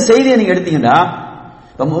 இந்த செய்தியை நீங்க எடுத்தீங்கன்னா,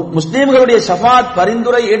 முஸ்லிம்களுடைய ஷஃபாத்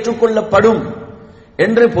பரிந்துரை ஏற்றுக்கொள்ளப்படும்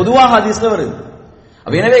என்று பொதுவாக ஹதீஸ்ல வருது.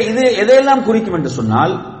 எனவே இது எதையெல்லாம் குறிக்கும் என்று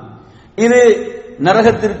சொன்னால், இது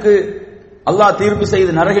நரகத்திற்கு அல்லாஹ் தீர்ப்பு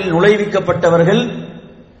செய்து நரகில் நுழைவிக்கப்பட்டவர்கள்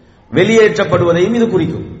வெளியேற்றப்படுவதையும் இது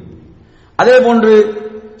குறிக்கும். அதே போன்று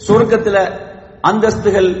சொர்க்கத்தில்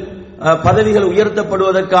அந்தஸ்துகள் பதவிகள்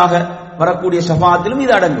உயர்த்தப்படுவதற்காக வரக்கூடிய ஷஃபாத்திலும்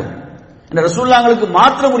இது அடங்கும். இந்த ரசூலுல்லாஹ்களுக்கு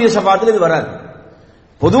மாத்திரமுரிய ஷஃபாத்தில் இது வராது.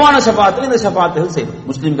 பொதுவான ஷஃபாத்தில் இந்த ஷஃபாத்துகள் சேரும்,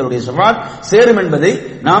 முஸ்லிம்களுடைய ஷஃபாத் சேரும் என்பதை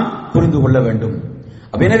நாம் புரிந்து கொள்ள வேண்டும்.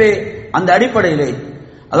 எனவே அந்த அடிப்படையிலே,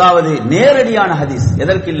 அதாவது நேரடியான ஹதீஸ்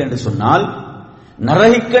எதற்கில்லை என்று சொன்னால்,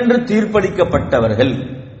 நரகிக்கென்று தீர்ப்பளிக்கப்பட்டவர்கள்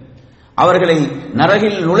அவர்களை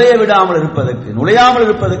நரகில் நுழையாமல்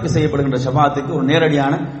இருப்பதற்கு செய்யப்படுகின்ற ஷஃபாத்துக்கு ஒரு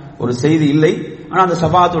நேரடியான ஒரு செய்தி இல்லை. ஆனால் அந்த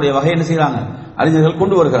ஷஃபாத்துடைய வகை என்ன செய்யறாங்க, அறிஞர்கள்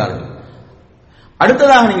கொண்டு வருகிறார்கள்.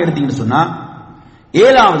 அடுத்ததாக நீங்க எடுத்தீங்கன்னு சொன்னா,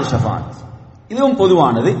 7வது ஷஃபாத், இதுவும்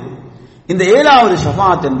பொதுவானது. இந்த 7வது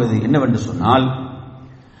ஷஃபாத் என்பது என்னவென்று சொன்னால்,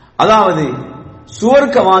 அதாவது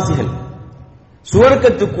சுவர்க்கவாசிகள்,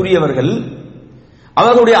 சுவர்க்கத்துக்குரியவர்கள்,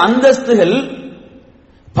 அவர்களுடைய அந்தஸ்துகள்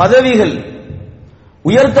பதவிகள்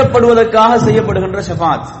உயர்த்தப்படுவதற்காக செய்யப்படுகின்ற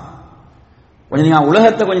ஷஃபாத். கொஞ்சம் நீங்க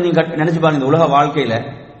உலகத்தை கொஞ்சம் நீங்க நினைச்சு பாருங்க. இந்த உலக வாழ்க்கையில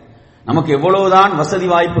நமக்கு எவ்வளவுதான் வசதி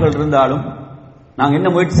வாய்ப்புகள் இருந்தாலும் நாங்க என்ன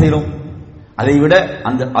முயற்சி செய்யறோம்,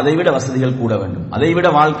 அதைவிட வசதிகள் கூட வேண்டும், அதைவிட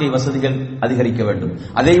வாழ்க்கை வசதிகள் அதிகரிக்க வேண்டும்,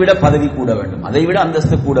 அதைவிட பதவி கூட வேண்டும், அதைவிட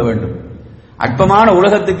அந்தஸ்து கூட வேண்டும். அற்பமான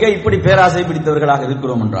உலகத்துக்கே இப்படி பேராசை பிடித்தவர்களாக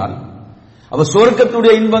இருக்கிறோம் என்றால், அப்ப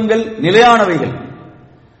சொர்க்கத்துடைய இன்பங்கள் நிலையானவைகள்,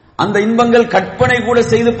 அந்த இன்பங்கள் கற்பனை கூட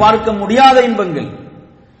செய்து பார்க்க முடியாத இன்பங்கள்,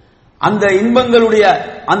 அந்த இன்பங்களுடைய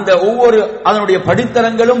அந்த ஒவ்வொரு அதனுடைய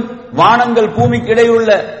படித்தரங்களும் வானங்கள் பூமிக்கு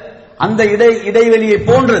இடையுள்ள அந்த இடைவெளியை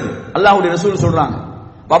போன்றது அல்லாஹ்வுடைய ரசூல் சொல்றாங்க.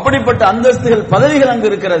 அப்படிப்பட்ட அந்தஸ்துகள் பதவிகள் அங்கு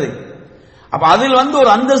இருக்கிறது. அப்ப அதில் ஒரு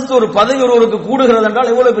அந்தஸ்து ஒரு பதவி ஒருவருக்கு கூடுகிறது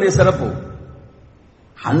என்றால் எவ்வளவு பெரிய சிறப்பு.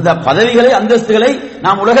 அந்த பதவிகளை அந்தஸ்துகளை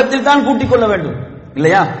நாம் உலகத்தில் தான் கூட்டிக் கொள்ள வேண்டும்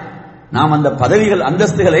இல்லையா? நாம் அந்த பதவிகள்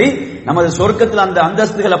அந்தஸ்துகளை நமது சொர்க்கத்தில் அந்த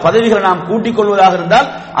அந்தஸ்துகளை பதவிகளை நாம் கூட்டிக் கொள்வதாக இருந்தால்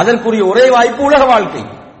அதற்குரிய ஒரே வாய்ப்பு உலக வாழ்க்கை,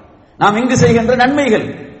 நாம் இங்கு செய்கின்ற நன்மைகள்.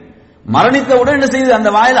 மரணித்தவுடன் என்ன செய்து அந்த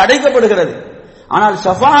வாயில் அடைக்கப்படுகிறது. ஆனால்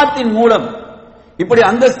ஷஃபாத்தின் மூலம் இப்படி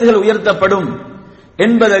அந்தஸ்துகள் உயர்த்தப்படும்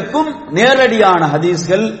என்பதற்கும் நேரடியான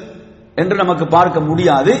ஹதீஸ்கள் என்று நமக்கு பார்க்க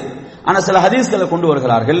முடியாது. ஆனால் சில ஹதீஸ்களை கொண்டு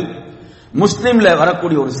வருகிறார்கள். முஸ்லிம்ல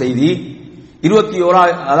வரக்கூடிய ஒரு செய்தி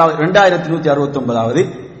 2169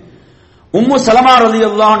 உம்மு சலமா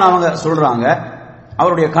ரலியல்லாஹு அன்ஹா அவங்க சொல்றாங்க,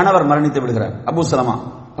 அவருடைய கணவர் மரணித்து விடுகிறார். அபூ சலமா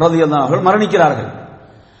ரலியல்லாஹு அவர்கள் மரணிக்கிறார்கள்.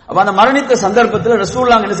 அப்ப அந்த மரணித்த சந்தர்ப்பத்தில்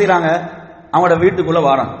ரசூலுல்லாஹ் என்ன செய்றாங்க, அவங்களோட வீட்டுக்குள்ள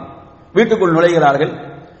வராங்க, வீட்டுக்குள் நுழைகிறார்கள்.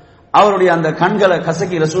 அவருடைய அந்த கண்களை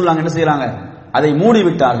கசக்கி ரசூலுல்லாஹ் என்ன செய்றாங்க, அதை மூடி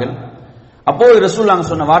விட்டார்கள். அப்போது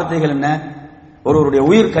ரசூலுல்லாஹ் சொன்ன வார்த்தைகள் என்ன, ஒருவருடைய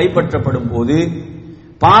உயிர் கைப்பற்றப்படும் போது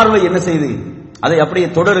பார்வை என்ன செய்து அதை அப்படியே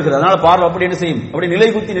தொடருகிறது. அதனால பார்வை அப்படி என்ன செய்யும், அப்படி நிலை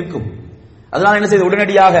குத்தி நிற்கும். அதனால என்ன செய்து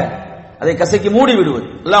உடனடியாக அதை கசக்கி மூடி விடுவது.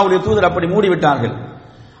 அல்லாஹ்வுடைய தூதர் அப்படி மூடி விட்டார்கள்.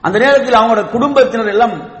 அந்த நேரத்தில் அவங்களோட குடும்பத்தினர்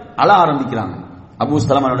எல்லாம் அழ ஆரம்பிக்கிறாங்க. அபூ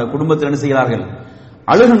சலமானுடைய குடும்பத்தில் என்ன செய்கிறார்கள்,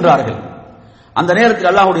 அழுகின்றார்கள். அந்த நேரத்தில்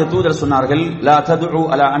அல்லாஹ்வுடைய தூதர் சொன்னார்கள், லா ததுஉ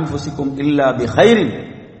அலா அன்ஃபுசிக்கும் இல்லா பிகைரின்,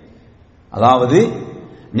 அதாவது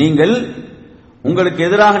நீங்கள் உங்களுக்கு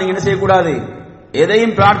எதிராக நீங்க என்ன செய்யக்கூடாது,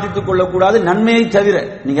 எதையும் பிரார்த்தித்துக் கொள்ளக்கூடாது நன்மையை தவிர.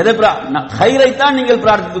 நீங்க எதை ஹைரைத்தான் நீங்கள்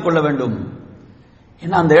பிரார்த்தித்துக் கொள்ள வேண்டும்.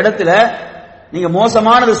 ஏன்னா அந்த இடத்துல நீங்க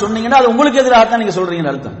மோசமானது சொன்னீங்கன்னா அது உங்களுக்கு எதிராகத்தான் நீங்க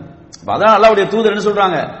சொல்றீங்க அர்த்தம். அதான் அல்லாஹ்வுடைய தூதர் என்ன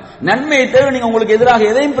சொல்றாங்க, நன்மையை தவிர நீங்க உங்களுக்கு எதிராக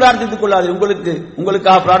எதையும் பிரார்த்தித்துக் கொள்ளாது,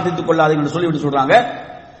 உங்களுக்காக பிரார்த்தித்துக் கொள்ளாதீங்கன்னு சொல்லிவிட்டு சொல்றாங்க.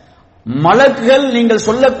 மலக்குகள் நீங்கள்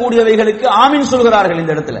சொல்லக்கூடியவைகளுக்கு ஆமீன் சொல்கிறார்கள்.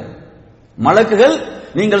 இந்த இடத்துல மலக்குகள்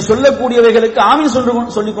நீங்கள் சொல்லக்கூடியவைகளுக்கு ஆமீன்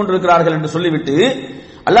சொல்லிக் கொண்டிருக்கிறார்கள் என்று சொல்லிவிட்டு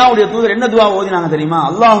அல்லாஹ்வுடைய தூதர் என்ன துஆ ஓதினாங்க தெரியுமா?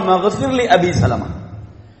 அல்லாஹும்ம கஃபிர்லி அபி சலமா,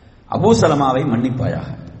 அபூ சலமாவை மன்னிப்பாயாக.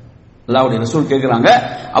 அல்லாஹ்வுடைய ரசூல் கேட்கிறாங்க,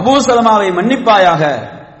 அபூ சலமாவை மன்னிப்பாயாக,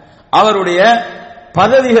 அவருடைய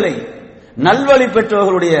பதவிகளை நல்வழி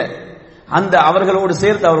பெற்றவர்களுடைய அந்த அவர்களோடு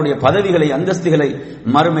சேர்த்து அவருடைய பதவிகளை அந்தஸ்துகளை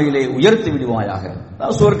மறுமையிலே உயர்த்தி விடுவாயாக,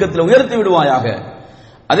 சுவர்க்கத்தில் உயர்த்தி விடுவாயாக.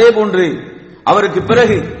 அதே போன்று அவருக்கு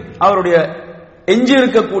பிறகு அவருடைய எஞ்சி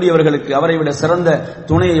இருக்கக்கூடியவர்களுக்கு அவரை விட சிறந்த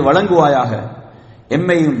துணையை வழங்குவாயாக,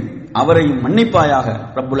 எம்மையும் அவரையும் மன்னிப்பாயாக.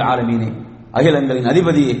 ரப்புல் ஆலமீனே, அகிலங்களின்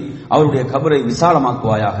அதிபதியே, அவருடைய கபரை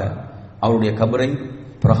விசாலமாக்குவாயாக, அவருடைய கபரை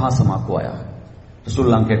பிரகாசமாக்குவாயாக.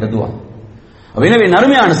 ரசூலுல்லாஹ் கேட்ட துஆ. எனவே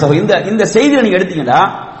நறுமையான சகோதரர்களே, இந்த செய்தியை நீங்க எடுத்தீங்கன்னா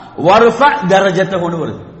வர்ஃபா தரஜத்தஹு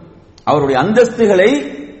வருது. அவருடைய அந்தஸ்துகளை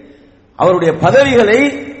அவருடைய பதவிகளை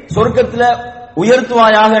சொர்க்கத்தில்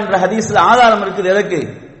உயர்த்துவாயாக என்ற ஹதீஸ்ல ஆதாரம் இருக்குது. எதற்கு?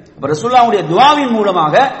 ரசூலுல்லாஹ்வுடைய துஆவின்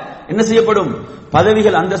மூலமாக என்ன செய்யப்படும்?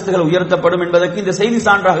 பதவிகள் அந்தஸ்துகள் உயர்த்தப்படும் என்பதற்கு இந்த செய்தி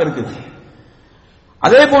சான்றாக இருக்குது.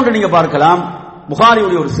 அதே போன்று நீங்க பார்க்கலாம்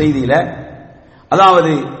புகாரியுடைய ஒரு செய்தியில,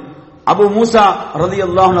 அதாவது அபு மூசா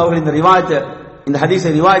ரலியல்லாஹு அன்ஹு அவர்கள் இந்த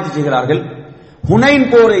ஹதீஸை ரிவாயத் செய்கிறார்கள். ஹுனைன்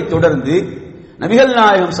போரை தொடர்ந்து நபிகள்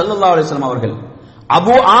நாயகம் ஸல்லல்லாஹு அலைஹி வஸல்லம் அவர்கள்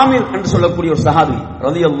அபு ஆமிர் என்று சொல்லக்கூடிய ஒரு சஹாபி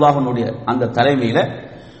ரலியல்லாஹு அன்ஹுடைய அந்த தலைமையில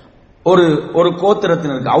ஒரு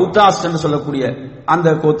கோத்திரத்தினருக்கு, அவுதாஸ் என்று சொல்லக்கூடிய அந்த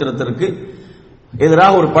கோத்திரத்திற்கு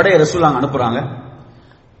எதிராக ஒரு படையை ரசூலுல்லாஹ் அனுப்புறாங்க.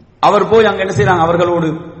 அவர் போய் அங்க என்ன செய்யறாங்க? அவர்களோடு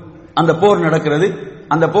அந்த போர் நடக்கிறது.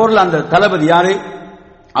 அந்த போர்ல அந்த தளபதி யாரு?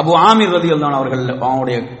 அபு ஆமிர் ரலியல்லாஹு அவர்கள்.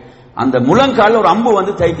 அவனுடைய அந்த முழங்கால் ஒரு அம்பு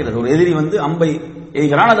வந்து தைக்கிறது. ஒரு எதிரி வந்து அம்பை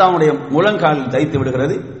எய்கிறான், அது அவனுடைய முழங்காலில் தைத்து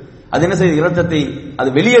விடுகிறது. அது என்ன செய்து இரத்தத்தை அது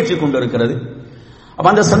வெளியேற்றி கொண்டிருக்கிறது. அப்ப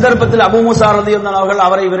அந்த சந்தர்ப்பத்தில் அபு மூசா ரலியல்லாஹு அவர்கள்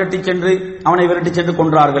அவனை விரட்டி சென்று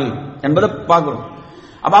கொன்றார்கள் என்பதை பார்க்கிறோம்.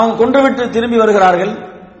 அப்ப அவங்க கொன்றுவிட்டு திரும்பி வருகிறார்கள்.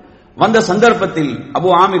 வந்த சந்தர்ப்பத்தில் அபு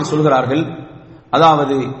ஆமிர் சொல்கிறார்கள்,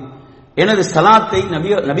 அதாவது எனது சலாத்தை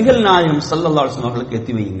நபிகள் நாயகம் ஸல்லல்லாஹு அலைஹி வஸல்லம் அவர்களுக்கு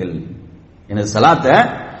எத்தி வையுங்கள். எனது சலாத்தை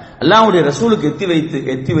அல்லாஹ்வுடைய ரசூலுக்கு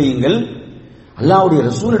எத்தி வையுங்கள். அல்லாஹ்வுடைய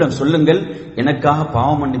ரசூலிடம் சொல்லுங்கள், எனக்காக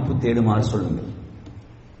பாவ மன்னிப்பு தேடுமாறு சொல்லுங்கள்.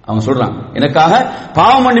 அவங்க சொல்றாங்க, எனக்காக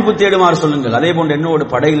பாவ மன்னிப்பு தேடுமாறு சொல்லுங்கள். அதே போன்று என்னோடு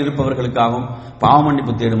படையில் இருப்பவர்களுக்காகவும் பாவ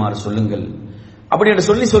மன்னிப்பு தேடுமாறு சொல்லுங்கள். அப்படி என்று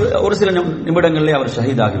சொல்லி ஒரு சில நிமிடங்களிலே அவர்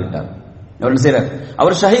ஷஹீதாகிவிட்டார்.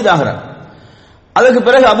 அவர் ஷஹீதாகிறார். அதற்கு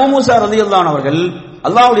பிறகு அபு மூசா ரலியல்லாஹு அன்ஹு அவர்கள்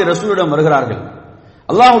அல்லாஹ்வுடைய ரசூலிடம் வருகிறார்கள்.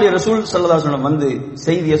 அல்லாஹ்வுடைய ரசூல் ஸல்லல்லாஹு அலைஹி வஸல்லம் வந்து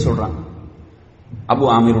செய்தியை சொல்றாங்க. அபு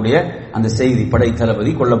ஆமிருடைய அந்த செய்தி, படை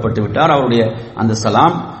தளபதி கொல்லப்பட்டு விட்டார், அவருடைய அந்த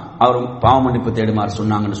சலாம், அவர் பாவ மன்னிப்பு தேடுமாறு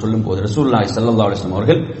சொன்னாங்கன்னு சொல்லும் போது ரசூலுல்லாஹி ஸல்லல்லாஹு அலைஹி வஸல்லம்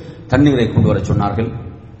அவர்கள் தண்ணீரை கொண்டு வர சொன்னார்கள்.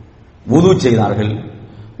 வுது செய்தார்கள்.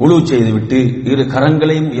 வுது செய்துவிட்டு இரு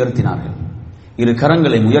கரங்களையும் உயர்த்தினார்கள். இரு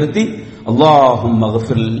கரங்களையும் உயர்த்தி அல்லாஹும்ம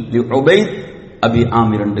கஃபிர் லி உபைத் அபி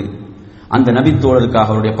ஆமிர் என்று அந்த நபி தோழருக்காக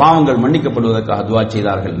அவருடைய பாவங்கள் மன்னிக்கப்படுவதற்காக துஆ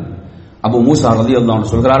செய்தார்கள். அபு மூசா ரலியல்லாஹு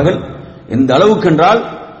அன்ஹு சொல்கிறார்கள், எந்த அளவுக்கு என்றால்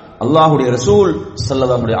அல்லாஹ்வுடைய ரசூல்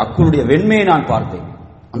ஸல்லல்லாஹு அலைஹி அக்குளுடைய வெண்மையை நான் பார்த்தேன்.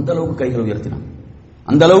 அந்த அளவுக்கு கைகளை உயர்த்தினான்.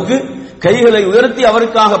 அந்த அளவுக்கு கைகளை உயர்த்தி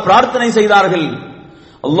அவருக்காக பிரார்த்தனை செய்தார்கள்.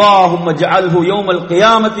 அல்லாஹும்ம ஜஅல்ஹு யௌமல்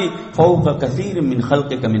கியாமத்தி ஃபௌக கஸீரின் மின்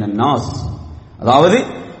ஹல்கிக மினன் நாஸ். அதாவது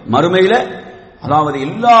மறுமையில, அதாவது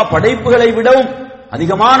எல்லா படைப்புகளை விடவும்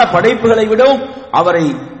அதிகமான படைப்புகளை விடவும்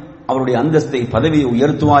அவருடைய அந்தஸ்தை பதவியை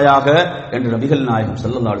உயர்த்துவாயாக என்று நபிகள் நாயகம்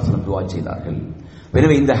ஸல்லல்லாஹு அலைஹி வஸல்லம் துஆ செய்தார்கள்.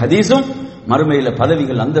 எனவே இந்த ஹதீஸும் மறுமையில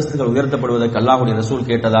பதவிகள் அந்தஸ்துகள் உயர்த்தப்படுவதற்கு அல்லாஹ்வுடைய ரசூல்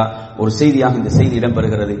கேட்டதா ஒரு செய்தியாக இந்த செய்தி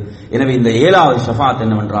இடம்பெறுகிறது. எனவே இந்த 7வது ஷஃபாத்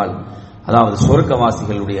என்னவென்றால், அதாவது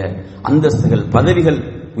சொர்க்கவாசிகளுடைய அந்தஸ்துகள் பதவிகள்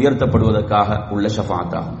உயர்த்தப்படுவதற்காக உள்ள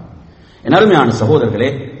ஷஃபாத் ஆகும். என் அருமையான சகோதரர்களே,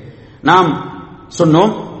 நாம்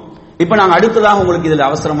சொன்னோம். இப்ப நாங்கள் அடுத்ததாக உங்களுக்கு இதில்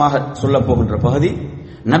அவசரமாக சொல்ல போகின்ற பகுதி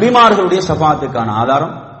நபிமார்களுடைய ஷஃபாத்துக்கான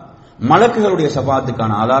ஆதாரம், மலக்குகளுடைய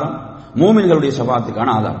ஷஃபாத்துக்கான ஆதாரம், மூமின்களுடைய ஷஃபாத்துக்கான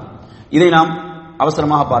ஆதாரம். இதை நாம்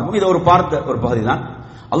அவசரமாக பார்ப்போம். இது பார்த்த ஒரு பகுதி தான்.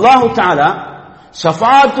 அல்லாஹு தஆலா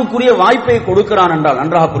ஷஃபாத்துக்குரிய வாய்ப்பை கொடுக்கிறான் என்றால்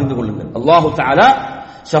நன்றாக புரிந்து கொள்ளுங்கள். அல்லாஹு தஆலா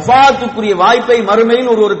ஷஃபாத்துக்குரிய வாய்ப்பை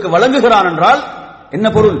மறுமையில் ஒருவருக்கு வழங்குகிறான் என்றால் என்ன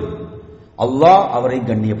பொருள்? அல்லாஹ் அவரை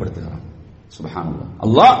கண்ணியப்படுத்துகிறான். சுப்ஹானல்லாஹ்.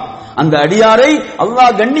 அல்லாஹ் அந்த அடியாரை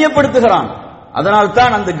அல்லாஹ் கண்ணியப்படுத்துகிறான். அதனால்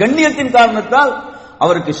தான் அந்த கண்ணியத்தின் காரணத்தால்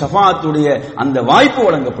அவருக்கு ஷஃபாத்துடைய அந்த வாய்ப்பு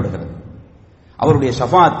வழங்கப்படுகிறது. அவருடைய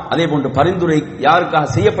ஷஃபாத் அதே போன்று பரிந்துரை யாருக்காக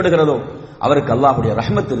செய்யப்படுகிறதோ அவருக்கு அல்லாஹ்வுடைய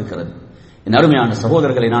ரஹ்மத் இருக்கிறது. என் அருமையான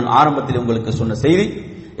சகோதரர்களை, நான் ஆரம்பத்தில் உங்களுக்கு சொன்ன செய்தி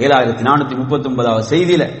 7439வது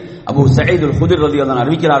செய்தியில அபூ சயீத் அல்-குத்ரி ரலியல்லாஹு அன்ஹு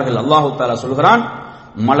அறிவிக்கிறார்கள், அல்லாஹ் தஆலா சொல்கிறான்,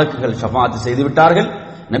 மலக்குகள் ஷஃபாத் செய்து விட்டார்கள்,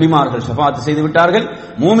 நபிமார்கள் ஷஃபாத் செய்து விட்டார்கள்,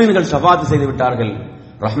 மூமின்கள் ஷஃபாத் செய்து விட்டார்கள்,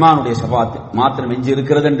 ரஹ்மானுடைய ஷஃபாத் மாத்திரம் எஞ்சி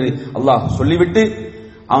இருக்கிறது என்று அல்லாஹ் சொல்லிவிட்டு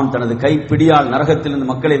அவன் தனது கைப்பிடியால் நரகத்திலிருந்து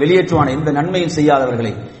மக்களை வெளியேற்றுவான், எந்த நன்மையும்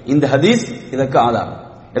செய்யாதவர்களை. இந்த ஹதீஸ் இதற்கு ஆதாரம்.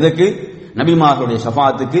 எதற்கு? நபிமார்களுடைய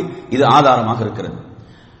ஷஃபாத்துக்கு இது ஆதாரமாக இருக்கிறது.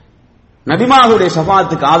 நபிமார்களுடைய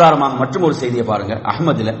ஷஃபாத்துக்கு ஆதாரமாக மற்றும் ஒரு செய்தியை பாருங்க.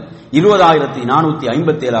 அஹ்மதுல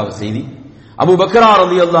 20457 செய்தி. அபூ பக்ர்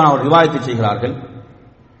ரலியல்லாஹு அன்ஹு ரிவாயத் செய்கிறார்கள்.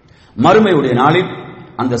 மறுமையுடைய நாளில்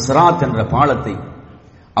அந்த சிராத் என்ற பாலத்தை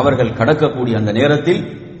அவர்கள் கடக்கக்கூடிய அந்த நேரத்தில்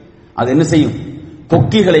அது என்ன செய்யும்?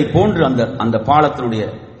 கொக்கிகளை போன்று அந்த பாலத்தினுடைய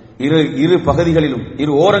இரு பகுதிகளிலும்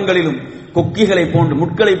இரு ஓரங்களிலும் கொக்கிகளை போன்று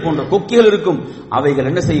முட்களை போன்ற கொக்கிகள் இருக்கும். அவைகள்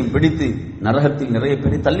என்ன செய்யும்? பிடித்து நரகத்தில் நிறைய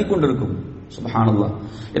பேரை தள்ளி கொண்டிருக்கும். சுப்ஹானல்லாஹ்.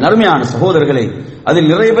 என் அருமையான சகோதரர்களே, அதில்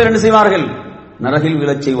நிறைய பேர் என்ன செய்வார்கள்? நரகில்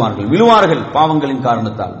விழச் செய்வார்கள், விழுவார்கள் பாவங்களின்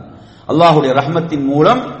காரணத்தால். அல்லாஹ்வுடைய ரஹ்மத்தின்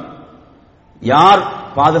மூலம் யார்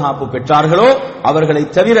பாதுகாப்பு பெற்றார்களோ அவர்களை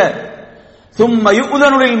தவிர சும்ம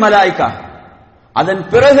யுதனுல் மலாயிகா, அதன்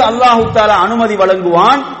பிறகு அல்லாஹ் தஆலா அனுமதி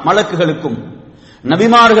வழங்குவான் மலக்குகளுக்கும்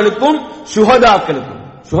நபிமார்களுக்கும் சுஹதாக்களுக்கும்.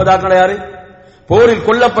 சுஹதாக்கள் யாரு? போரில்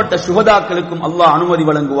கொல்லப்பட்ட சுஹதாக்களுக்கும் அல்லாஹ் அனுமதி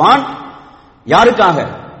வழங்குவான். யாருக்காக?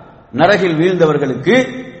 நரகில் வீழ்ந்தவர்களுக்கு,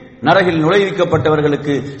 நரகில்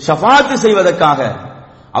நுழைவிக்கப்பட்டவர்களுக்கு ஷஃபாத் செய்வதற்காக.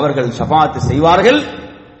 அவர்கள் ஷஃபாத் செய்வார்கள்,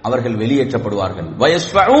 அவர்கள் வெளியேற்றப்படுவார்கள்.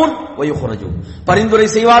 வயஸ்ஃபஊன் வயுஹ்ரஜூன், பரிந்துரை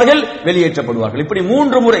செய்வார்கள், வெளியேற்றப்படுவார்கள். இப்படி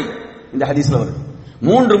 3 முறை இந்த ஹதீஸ்ல வருது.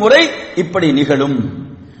 3 முறை இப்படி நிகழும்.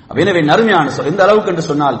 எனவே நறுமையான இந்த அளவுக்கு என்று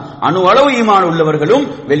சொன்னால் அணு அளவு ஈமான் உள்ளவர்களும்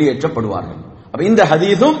வெளியேற்றப்படுவார்கள். அப்ப இந்த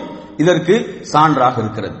ஹதீஸும் இதற்கு சான்றாக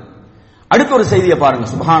இருக்கிறது. அடுத்த ஒரு செய்தியை பாருங்க.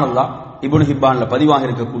 சுப்ஹானல்லாஹ். இப்னு ஹிப்பான்ல பதிவாக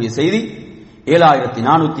இருக்கக்கூடிய செய்தி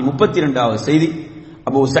 7432வது செய்தி.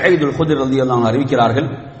 அபூ சயீதுல் குத்ரி ரலியல்லாஹு அன்ஹு அறிவிக்கிறார்கள்,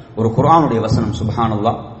 ஒரு குர்ஆனுடைய வசனம்.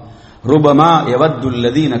 சுப்ஹானல்லாஹ். ருபமா யவத்துல்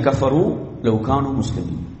லதீன கஃபரு லவ் கானூ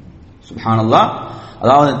முஸ்லிமீன். சுப்ஹானல்லாஹ்.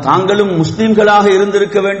 அதாவது தாங்களும் முஸ்லிம்களாக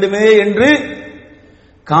இருந்திருக்க வேண்டுமே என்று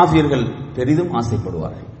காஃபிர்கள் பெரிதும்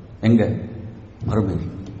ஆசைப்படுவார்கள். எங்க?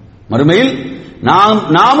 மறுமையில்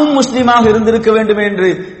நாமும் முஸ்லிமாக இருந்திருக்க வேண்டும் என்று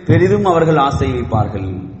பெரிதும் அவர்கள் ஆசை வைப்பார்கள்.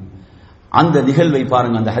 அந்த நிகழ்வை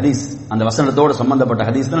பாருங்க. அந்த ஹதீஸ், அந்த வசனத்தோடு சம்பந்தப்பட்ட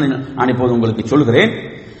ஹதீஸ் தான் நான் இப்போது உங்களுக்கு சொல்கிறேன்.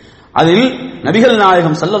 அதில் நபிகள்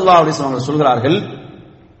நாயகம் ஸல்லல்லாஹு அலைஹி வஸல்லம் சொல்கிறார்கள்,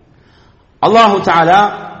 அல்லாஹு தஆலா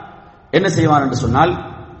என்ன செய்வார் என்று சொன்னால்,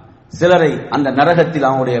 சிலரை அந்த நரகத்தில்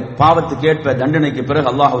அவனுடைய பாவத்துக்கு ஏற்ப தண்டனைக்கு பிறகு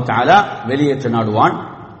அல்லாஹு தஆலா வெளியேற்ற நாடுவான்.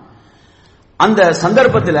 அந்த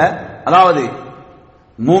சந்தர்ப்பத்தில், அதாவது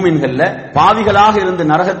மூமின்கள்ல பாவிகளாக இருந்து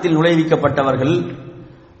நரகத்தில் நுழைவிக்கப்பட்டவர்கள்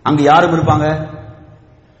அங்கு யாரும் இருப்பாங்க?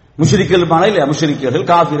 முஷ்ரிக்குகள் இருப்பாங்க இல்லையா? முஷ்ரிக்குகள்,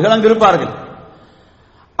 காஃபிர்கள் அங்கு இருப்பார்கள்.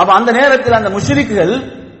 அப்ப அந்த நேரத்தில் அந்த முஷ்ரிக்குகள்,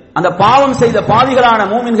 அந்த பாவம் செய்த பாவிகளான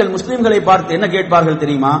மூமின்கள் முஸ்லிம்களை பார்த்து என்ன கேட்பார்கள்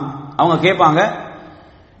தெரியுமா? அவங்க கேட்பாங்க,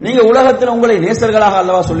 நீங்க உலகத்தில் உங்களை நேசர்களாக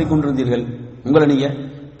அல்லவா சொல்லிக் கொண்டிருந்தீர்கள், உங்களை நீங்க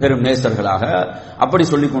பெரும் நேசர்களாக அப்படி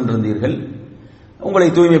சொல்லிக் கொண்டிருந்தீர்கள், உங்களை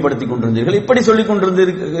தூய்மைப்படுத்திக் கொண்டிருந்தீர்கள், இப்படி சொல்லிக்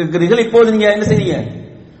கொண்டிருக்கிறீர்கள். இப்போது நீங்க என்ன செய்றீங்க?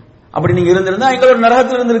 அப்படி நீங்க இருந்திருந்தா எங்களோட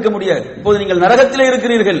நரகத்தில் இருந்திருக்க முடியாது, இப்போது நீங்கள் நரகத்திலே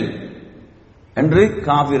இருக்கிறீர்கள் என்று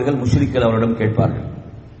காஃபிர்கள் முஷ்ரிக்குகள் அவரிடம் கேட்பார்கள்.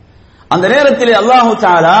 அந்த நேரத்தில் அல்லாஹு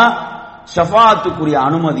தஆலா ஷஃபாத்துக்குரிய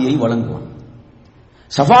அனுமதியை வழங்குவான்.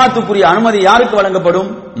 ஷஃபாத்துக்குரிய அனுமதி யாருக்கு வழங்கப்படும்?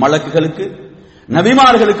 மலக்குகளுக்கு,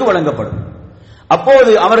 நபிமார்களுக்கு வழங்கப்படும்.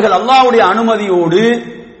 அப்போது அவர்கள் அல்லாஹ்வுடைய அனுமதியோடு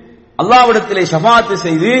அல்லாஹ்விடத்திலே ஷஃபாத்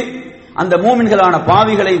செய்து அந்த மூமின்களான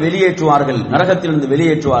பாவிகளை வெளியேற்றுவார்கள், நரகத்திலிருந்து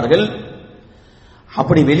வெளியேற்றுவார்கள்.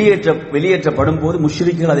 அப்படி வெளியேற்றப்படும் போது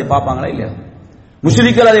முஷ்ரிக்குகள் அதை பார்ப்பாங்களா இல்லையா?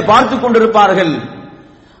 முஷ்ரிக்குகள் அதை பார்த்துக் கொண்டிருப்பார்கள்.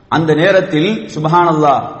 அந்த நேரத்தில்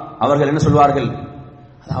சுப்ஹானல்லாஹ் அவர்கள் என்ன சொல்வார்கள்?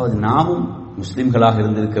 அதாவது நாமும் முஸ்லிம்களாக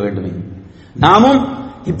இருந்திருக்க வேண்டுமே, நாமும்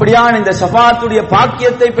இப்படியான இந்த ஷஃபாத்துடைய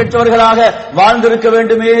பாக்கியத்தை பெற்றவர்களாக வாழ்ந்திருக்க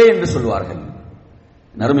வேண்டுமே என்று சொல்வார்கள்.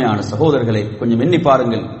 நறுமையான சகோதரர்களை கொஞ்சம் எண்ணி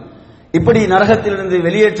பாருங்கள். இப்படி நரகத்திலிருந்து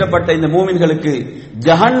வெளியேற்றப்பட்ட இந்த மூமின்களுக்கு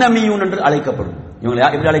ஜஹன்னமியூன் என்று அழைக்கப்படும். இவங்க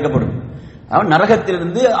எப்படி அழைக்கப்படும்? அவன்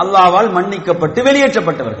நரகத்திலிருந்து அல்லாஹ்வால் மன்னிக்கப்பட்டு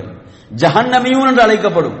வெளியேற்றப்பட்டவர்கள் ஜஹன்னமியூன் என்று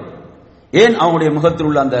அழைக்கப்படும். ஏன்? அவங்களுடைய முகத்தில்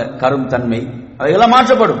உள்ள அந்த கரும் தன்மை அவையெல்லாம்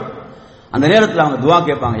மாற்றப்படும். அந்த நேரத்தில் அவங்க துஆ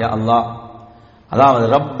கேட்பாங்க, யா அல்லாஹ், அதாவது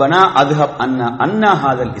ரப்பனா அத்ஹப் அன்னா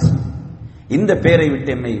ஹாதல் இஸ்ம், இந்த பேரை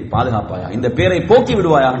விட்டு என்னை பாதுகாப்பாயா, இந்த பேரை போக்கி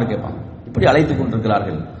விடுவாயா என்று கேட்பாங்க. இப்படி அழைத்துக்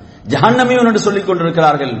கொண்டிருக்கிறார்கள், ஜஹன்னமியூன் என்று சொல்லிக்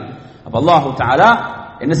கொண்டிருக்கிறார்கள். அப்ப அல்லாஹு தஆலா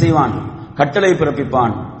என்ன செய்வான்? கட்டளை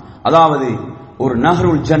பிறப்பிப்பான். அதாவது ஒரு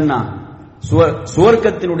நஹ்ருல் ஜன்னா,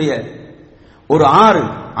 சுவர்க்கத்தினுடைய ஒரு ஆறு,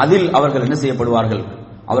 அதில் அவர்கள் என்ன செய்யப்படுவார்கள்?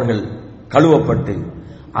 அவர்கள் கழுவப்பட்டு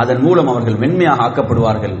அதன் மூலம் அவர்கள் மென்மையாக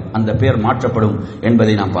ஆக்கப்படுவார்கள், அந்த பெயர் மாற்றப்படும்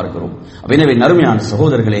என்பதை நாம் பார்க்கிறோம். எனவே நறுமையான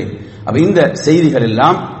சகோதரர்களே, இந்த செய்திகள்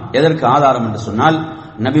எல்லாம் எதற்கு ஆதாரம் என்று சொன்னால்,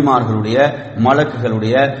 நபிமார்களுடைய,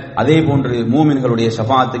 மலக்குகளுடைய, அதே போன்று மூமின்களுடைய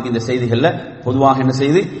ஷஃபாத்துக்கு இந்த செய்திகள்ல பொதுவாக என்ன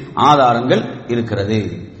செய்து ஆதாரங்கள் இருக்கிறது.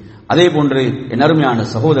 அதே போன்று நறுமையான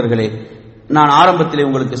சகோதரர்களே, நான் ஆரம்பத்திலே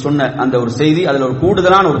உங்களுக்கு சொன்ன அந்த ஒரு செய்தி, அதில் ஒரு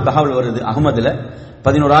கூடுதலான ஒரு தகவல் வருது. அஹ்மதுல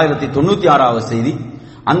 11096வது செய்தி.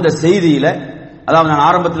 அந்த செய்தியில அதாவது நான்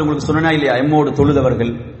ஆரம்பத்தில் உங்களுக்கு சொன்னா இல்லையா, எம்மோடு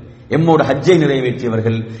தொழுதவர்கள், எம்மோடு ஹஜ்ஜை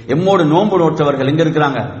நிறைவேற்றியவர்கள், எம்மோடு நோன்பு நோற்றவர்கள் எங்க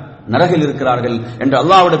இருக்கிறாங்க? நரகில் இருக்கிறார்கள் என்று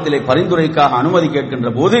அல்லாஹ்விடத்திலே பரிந்துரைக்காக அனுமதி கேட்கின்ற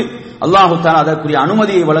போது அல்லாஹ் தஆலா அதற்குரிய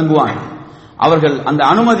அனுமதியை வழங்குவான். அவர்கள் அந்த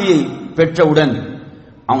அனுமதியை பெற்றவுடன்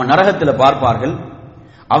அவங்க நரகத்தில் பார்ப்பார்கள்.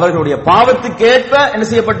 அவர்களுடைய பாவத்துக்கேற்ப என்ன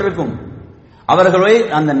செய்யப்பட்டிருக்கும்? அவர்களுடைய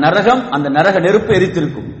அந்த நரகம், அந்த நரக நெருப்பு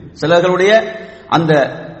எரித்திருக்கும். சிலர்களுடைய அந்த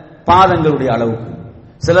பாதங்களுடைய அளவுக்கு,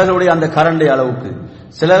 சிலர்களுடைய அந்த கரண்டை அளவுக்கு,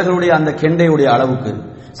 சிலர்களுடைய அந்த கெண்டையுடைய அளவுக்கு,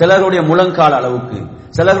 சிலர்களுடைய முழங்கால் அளவுக்கு,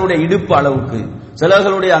 சிலர்களுடைய இடுப்பு அளவுக்கு,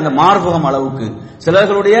 சிலர்களுடைய அந்த மார்பகம் அளவுக்கு,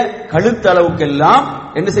 சிலர்களுடைய கழுத்து அளவுக்கு எல்லாம்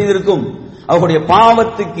என்ன செய்திருக்கும்? அவர்களுடைய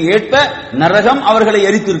பாவத்துக்கு ஏற்ப நரகம் அவர்களை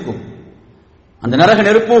எரித்திருக்கும். அந்த நரக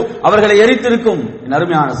நெருப்பு அவர்களை எரித்திருக்கும்.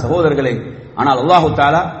 அருமையான சகோதரர்களே, ஆனால் அல்லாஹு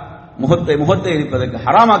தஆலா முகத்தை எரிப்பதற்கு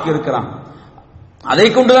ஹராமாக்கி இருக்கிறான். அதை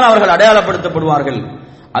கொண்டுதான் அவர்கள் அடையாளப்படுத்தப்படுவார்கள்.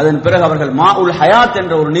 அதன் பிறகு அவர்கள் மாஉல் ஹயாத்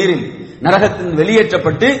என்ற ஒரு நீரில் நரகத்தின்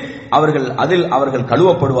வெளியேற்றப்பட்டு அதில் அவர்கள்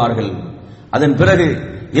கழுவப்படுவார்கள். அதன் பிறகு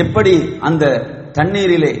எப்படி அந்த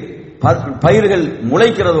தண்ணீரிலே பயிர்கள்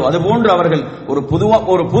முளைக்கிறதோ அதுபோன்று அவர்கள் ஒரு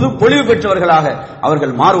புது பொலிவு பெற்றவர்களாக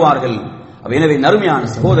அவர்கள் மாறுவார்கள். எனவே நறுமையான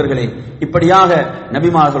சகோதரர்களே, இப்படியாக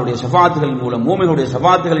நபிமார்களுடைய ஷஃபாத்துகளின் மூலம், மூமின்களுடைய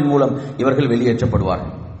ஷஃபாத்துகளின் மூலம் இவர்கள்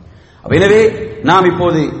வெளியேற்றப்படுவார்கள். எனவே நாம்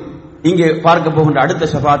இப்போது இங்கே பார்க்க போகின்ற அடுத்த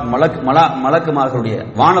ஷஃபாத் மலக்குமார்களுடைய,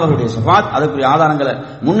 வானவர்களுடைய ஷஃபாத். அதற்குரிய ஆதாரங்களை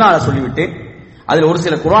முன்னால சொல்லிவிட்டேன். அதில் ஒரு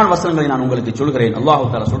சில குர்ஆன் வசனங்களை நான் உங்களுக்கு சொல்கிறேன். அல்லாஹ்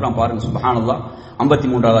தஆலா சொல்றான் பாருங்க, சுப்ஹானல்லாஹ்.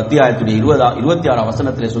 53வது அத்தியாயத்துடைய 26வது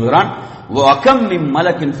வசனத்திலே சொல்கிறான், வகம் மின்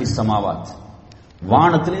மலக்கின் ஃபிஸ் ஸமாவாத்.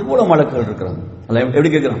 வானத்தில் எவ்வளவு மலக்குகள் இருக்கிறாங்க. அல்லாஹ்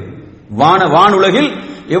எப்படி கேட்கிறான்? வானுலகில்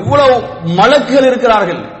எவ்வளவு மலக்குகள்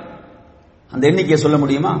இருக்கிறார்கள், அந்த எண்ணிக்கையை சொல்ல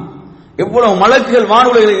முடியுமா? எவ்வளவு மலக்குகள்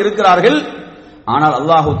வானுலகில் இருக்கிறார்கள். ஆனால்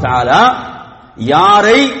அல்லாஹு தஆலா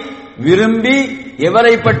யாரை விரும்பி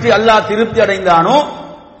எவரை பற்றி அல்லாஹ் திருப்தி அடைந்தானோ,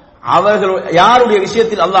 அவர்கள் யாருடைய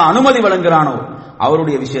விஷயத்தில் அல்லாஹ் அனுமதி வழங்குகிறானோ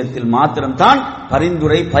அவருடைய விஷயத்தில் மாத்திரம்தான்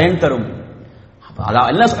பரிந்துரை பயன் தரும்.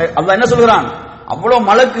 அல்லாஹ் என்ன சொல்கிறான்? அவ்வளவு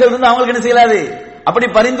மலக்குகள் இருந்து அவங்களுக்கு என்ன செய்யலாது, அப்படி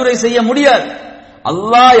பரிந்துரை செய்ய முடியாது.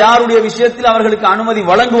 அல்லாஹ் யாருடைய விஷயத்தில் அவர்களுக்கு அனுமதி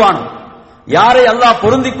வழங்குவானோ, யாரை அல்லாஹ்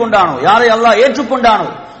பொருந்திக் கொண்டானோ, யாரை அல்லாஹ் ஏற்றுக்கொண்டானோ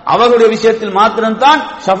அவர்களுடைய விஷயத்தில் மாத்திரம்தான்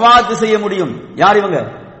ஷஃபாத் செய்ய முடியும். யார் இவங்க?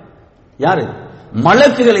 யாரு?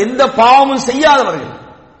 மலக்குகள். எந்த பாவமும் செய்யாதவர்கள்,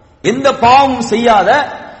 எந்த பாவமும் செய்யாத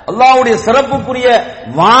அல்லாஹ்வுடைய சிறப்புக்குரிய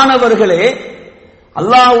வானவர்களே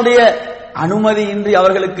அல்லாஹ்வுடைய அனுமதியின்றி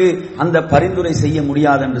அவர்களுக்கு அந்த பரிந்துரை செய்ய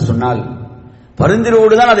முடியாது என்று சொன்னால்,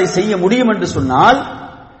 பரிந்துரையோடு தான் அதை செய்ய முடியும் என்று சொன்னால்,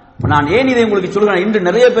 நான் ஏன் இதை உங்களுக்கு சொல்கிறேன்? இன்று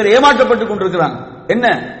நிறைய பேர் ஏமாற்றப்பட்டுக் கொண்டிருக்கிறாங்க. என்ன,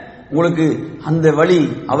 உங்களுக்கு அந்த வழி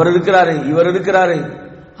அவர் இருக்கிறாரு, இவர் இருக்கிறாரு,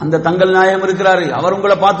 அந்த தங்கள் நாயகம் இருக்கிறாரு, அவர்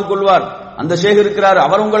உங்களை பார்த்துக் கொள்வார், அந்த ஷேக் இருக்கிறாரு,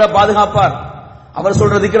 அவர் உங்களை பாதுகாப்பார், அவர்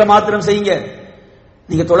சொல்ற திக்ர மாத்திரம் செய்யுங்க,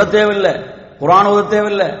 நீங்க தொழ தேவையில்லை, குர்ஆன் ஓத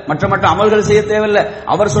தேவையில்லை, மற்ற அமல்கள் செய்ய தேவையில்லை,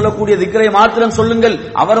 அவர் சொல்லக்கூடிய திக்ரை மாத்திரம் சொல்லுங்கள்,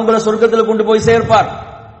 அவர் உங்களை சொர்க்கத்தில் கொண்டு போய் சேர்ப்பார்.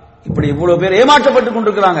 இப்படி இவ்வளவு பேர் ஏமாற்றப்பட்டுக்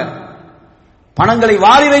கொண்டிருக்கிறாங்க, பணங்களை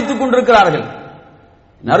வாரி வைத்துக் கொண்டிருக்கிறார்கள்.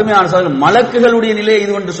 நறுமையான சகோதரர்களே, மலக்குகளுடைய நிலை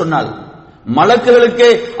இது என்று சொன்னால், மலக்குகளுக்கு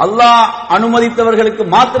அல்லாஹ் அனுமதித்தவர்களுக்கு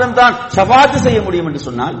மாத்திரம்தான் ஷஃபாத் செய்ய முடியும் என்று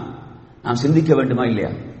சொன்னால் நாம் சிந்திக்க வேண்டுமா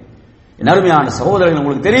இல்லையா? நறுமையான சகோதரர்கள்,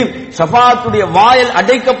 உங்களுக்கு தெரியும் ஷஃபாத்துடைய வாயில்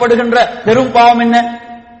அடைக்கப்படுகின்ற பெரும் பாவம் என்ன?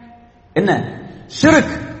 என்ன?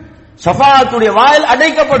 ஷிர்க். ஷஃபாத்துடைய வாயில்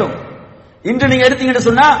அடைக்கப்படும். இன்று நீங்க எடுத்தீங்கன்னு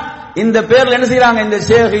சொன்னா இந்த பேர்ல என்ன செய்யறாங்க? இந்த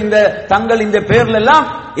ஷேக், இந்த தங்கள், இந்த பேர்ல எல்லாம்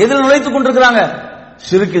எதில் நுழைத்துக் கொண்டிருக்கிறாங்க?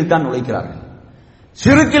 ஷிர்கில் தான் நுழைக்கிறார்கள்.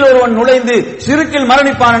 ஷிர்கில் ஒருவன் நுழைந்து ஷிர்கில்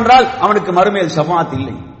மரணிப்பான் என்றால் அவனுக்கு மறுமையில் ஷஃபாத்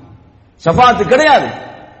இல்லை, ஷஃபாத் கிடையாது.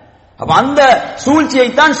 அப்ப அந்த சூழ்ச்சியை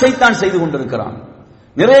தான் ஷைத்தான் செய்து கொண்டிருக்கிறான்.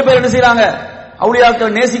 நிறைய பேர் என்ன செய்யறாங்க?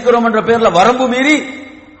 அவுலியாக்கள் நேசிக்கிறோம் என்ற பேர்ல வரம்பு மீறி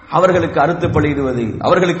அவர்களுக்கு அறுத்து பலியிடுவது,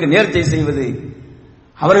 அவர்களுக்கு நேர்ச்சை செய்வது,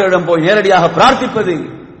 அவர்களிடம் போய் நேரடியாக பிரார்த்திப்பது,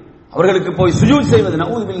 அவர்களுக்கு போய் சுஜூத் செய்வது,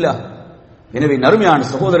 நஊது பில்லாஹ். எனவே நறுமையான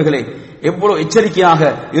சகோதரர்களே, எவ்வளவு எச்சரிக்கையாக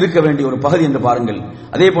இருக்க வேண்டிய ஒரு பகுதி என்று பாருங்கள்.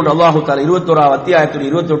 அதே போன்று அல்லாஹு தஆலா 21வது அத்தியாயத்தில்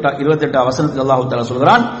 28வது வசனத்தில் அல்லாஹு தஆலா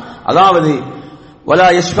சொல்கிறான், அதாவது வலா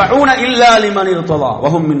யஷ்ஃபஊன இல்லா லிமன் இர்ததா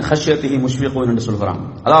வஹும் மின் ஹஷ்யத்திஹி முஷ்ஃபிகூன் என்று சொல்கிறான்.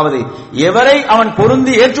 அதாவது எவரை அவன்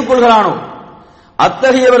பொருந்தி ஏற்றுக்கொள்கிறானோ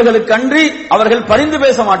அத்தகையவர்களுக்கன்றி அவர்கள் பரிந்து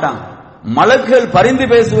பேச மாட்டாங்க. மலக்குகள் பரிந்து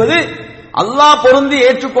பேசுவது அல்லாஹ் பொருந்தி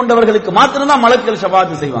ஏற்றுக்கொண்டவர்களுக்கு மாத்திரம்தான் மலக்குகள்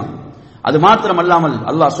ஷஃபாத் செய்வாங்க. அது மாத்திரம் அல்லாமல்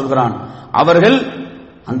அல்லாஹ் சொல்கிறான், அவர்கள்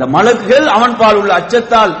அந்த மலக்குகள் அவன் பால் உள்ள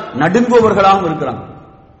அச்சத்தால் நடுங்குபவர்களாகவும் இருக்கிறாங்க.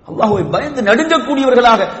 அல்லாஹ்வை பயந்து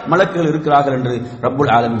நடுங்கக்கூடியவர்களாக மலக்குகள் இருக்கிறார்கள் என்று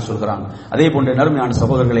ரப்புல் ஆலமீன் சொல்கிறான். அதே போன்ற நறுமையான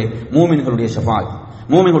சகோதரர்களே, மூமின்களுடைய ஷஃபாத்,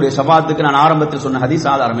 மூமின்களுடைய ஷஃபாத்துக்கு நான் ஆரம்பத்தில் சொன்ன ஹதீஸ்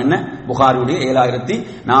ஆதாரம் என்ன? புகாரியுடைய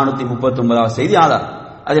 7439வது செய்தி ஆதாரம்.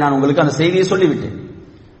 அதை நான் உங்களுக்கு அந்த செய்தியை சொல்லிவிட்டேன்.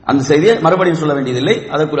 அந்த செய்தியை மறுபடியும் சொல்ல வேண்டியதில்லை,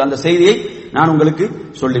 அதற்கு அந்த செய்தியை நான் உங்களுக்கு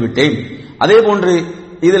சொல்லிவிட்டேன். அதே போன்று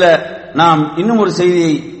இதுல நாம் இன்னும் ஒரு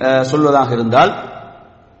செய்தியை சொல்வதாக இருந்தால்,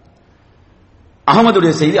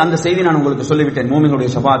 அகமதுடைய செய்தி, அந்த செய்தி நான் உங்களுக்கு சொல்லிவிட்டேன் மூமினுடைய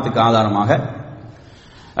ஷஃபாஅத்துக்கு ஆதாரமாக.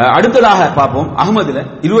 அடுத்ததாக பார்ப்போம், அகமதுல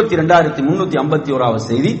 22,351வது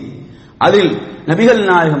செய்தி. அதில் நபிகள்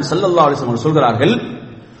நாயகம் ஸல்லல்லாஹு அலைஹி வஸல்லம் சொல்கிறார்கள்,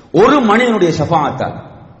 ஒரு மனிதனுடைய ஷஃபாஅத்தால்,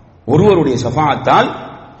 ஒருவருடைய ஷஃபாஅத்தால்,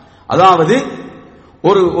 அதாவது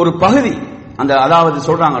ஒரு பகுதி, அந்த அதாவது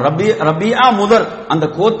சொல்றாங்க ரபியா முதல் அந்த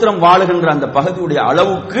கோத்திரம் வாழுகின்ற அந்த பகுதியுடைய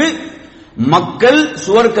அளவுக்கு மக்கள்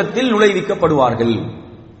சுவர்க்கத்தில் நுழைவிக்கப்படுவார்கள்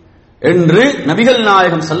என்று நபிகள்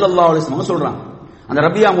நாயகம் ஸல்லல்லாஹு அலைஹி வஸல்லம் சொல்றாங்க. அந்த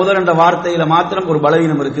ரபியா முதல் என்ற வார்த்தையில மாத்திரம் ஒரு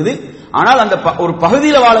பலவீனம் இருக்குது. ஆனால் அந்த ஒரு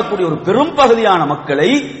பகுதியில் வாழக்கூடிய ஒரு பெரும் பகுதியான மக்களை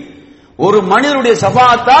ஒரு மனிதனுடைய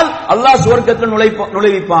ஷஃபாஅத்தால் அல்லாஹ் சுவர்க்கத்தில்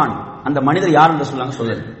நுழைவிப்பான். அந்த மனிதர் யார் என்று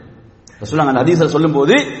சொல்லல. அந்த ஹதீஸை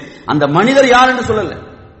சொல்லும்போது அந்த மனிதர் யார் என்று சொல்லல.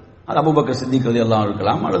 அது அபூபக்கர் சித்திக் ரலியல்லாஹு அன்ஹு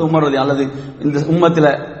இருக்கலாம், அல்லது உமர் அல்லது இந்த உம்மத்தில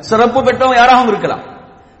சிறப்பு பெற்றவங்க யாராகவும் இருக்கலாம்.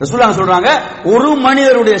 ரசூலுல்லாஹ் சொல்றாங்க, ஒரு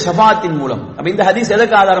மனிதருடைய ஷஃபாஅத்தின் மூலம். அப்ப இந்த ஹதீஸ்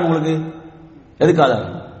எதுக்கு ஆதாரம்? உங்களுக்கு எதுக்கு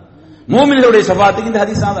ஆதாரம்? மூமின்களுடைய ஷஃபாஅத்துக்கு இந்த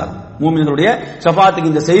ஹதீஸ் ஆதாரம். மூமின்களுடைய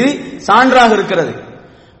ஷஃபாஅத்துக்கு இந்த செய்தி சான்றாக இருக்கிறது.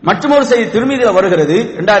 மற்றொரு செய்தி திருமீதியில வருகிறது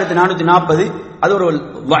 2440. அது ஒரு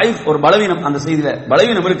வைஃப், ஒரு பலவீனம், அந்த செய்தியில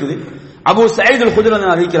பலவீனம் இருக்குது. அபூ சயீத் அல் குத்ரி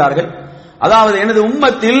அறிவிக்கிறார்கள், அதாவது எனது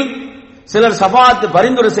உம்மத்தில் சிலர் ஷஃபாஅத்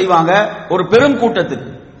பரிந்துரை செய்வாங்க ஒரு பெரும் கூட்டத்துக்கு,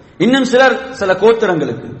 இன்னும் சிலர் சில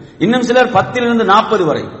கோத்திரங்களுக்கு, இன்னும் சிலர் 10 to 40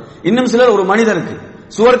 வரை, இன்னும் சிலர் ஒரு மனிதனுக்கு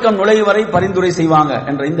சுவர்க்கம் நுழைவு வரை பரிந்துரை செய்வாங்க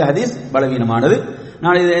என்ற இந்த ஹதீஸ் பலவீனமானது.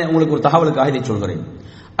 நான் இதை உங்களுக்கு ஒரு தகவலுக்காக இதை சொல்கிறேன்.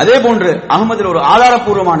 அதே போன்று அகமதில் ஒரு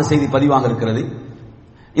ஆதாரப்பூர்வமான செய்தி பதிவாக இருக்கிறது.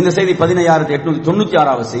 இந்த செய்தி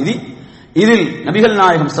 15896வது செய்தி. இதில் நபிகள்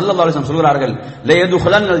நாயகம் ஸல்லல்லாஹு அலைஹி வஸல்லம் சொல்கிறார்கள், லா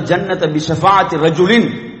யதுகுலன்னல் ஜன்னத பிஷஃபாஅத்தி ரஜுலின்,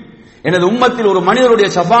 எனது உம்மத்தில் ஒரு மனிதருடைய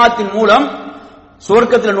ஷஃபாஅத்தின் மூலம்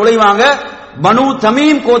சுவர்க்கத்தில் நுழைவாங்க பனு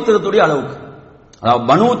தமீம் கோத்திரத்துடைய அளவுக்கு. அதாவது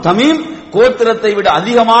பனு தமீம் கோத்திரத்தை விட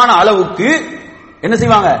அதிகமான அளவுக்கு என்ன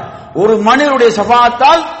செய்வாங்க? ஒரு மனிதருடைய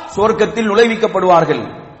ஷஃபாஅத்தால் சுவர்க்கத்தில் நுழைவிக்கப்படுவார்கள்.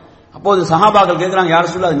 அப்போது சஹாபாக்கள் கேட்கிறாங்க,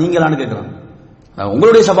 யார் சொல்ல நீங்களான்னு கேட்கிறாங்க.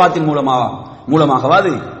 உங்களுடைய ஷஃபாஅத்தின்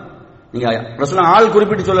மூலமாகவாது நீங்க ரசூலுல்லாஹ் ஆள்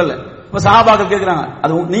குறிப்பிட்டு சொல்லல. இப்ப சஹாபாக்கள் கேட்கிறாங்க,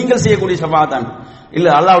 அது நீங்கள் செய்யக்கூடிய ஷஃபாஅத்தான்? இல்ல,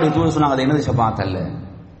 அல்லாஹ்வுடைய தூதர் சொன்னாங்க, அது எனது ஷஃபாஅத் அல்ல,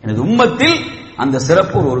 எனது உம்மத்தில் அந்த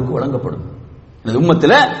சிறப்பு ஒருவருக்கு வழங்கப்படும், எனது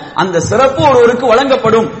உம்மத்தில் அந்த சிறப்பு ஒருவருக்கு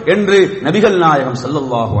வழங்கப்படும் என்று நபிகள் நாயகம்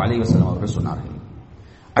ஸல்லல்லாஹு அலைஹி வஸல்லம் அவர்கள் சொன்னார்கள்.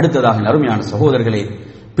 அடுத்ததாக அருமையான சகோதரர்களே,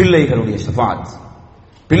 பிள்ளைகளுடைய ஷஃபாஅத்,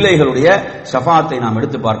 பிள்ளைகளுடைய ஷஃபாஅத்தை நாம்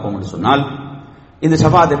எடுத்து பார்ப்போம் என்று சொன்னால், இந்த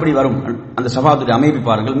ஷஃபாஅத் எப்படி வரும்? அந்த ஷஃபாஅத்துடைய அமைப்பு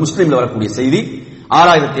பாருங்கள். முஸ்லிம்ல வரக்கூடிய செய்தி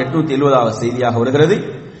 6870வது செய்தியாக வருகிறது.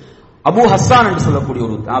 அபூ ஹஸ்ஸான் என்று சொல்லக்கூடிய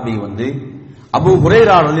ஒரு தாபி வந்து அபூ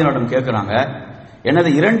ஹுரைரா ரலியல்லாஹு அன்ஹு கேட்கிறாங்க, எனது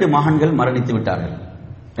 2 மகன்கள் மரணித்து விட்டார்கள்,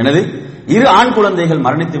 எனது 2 ஆண் குழந்தைகள்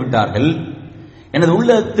மரணித்து விட்டார்கள், எனது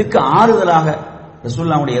உள்ளத்துக்கு ஆறுதலாக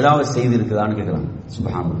ரசூலுல்லாஹ்வுடைய ஏதாவது செய்தி இருக்குதான்னு கேட்கிறாங்க.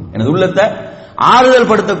 சுப்ஹானல்லாஹ், எனது உள்ளத்தை ஆறுதல்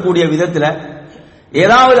படுத்தக்கூடிய விதத்துல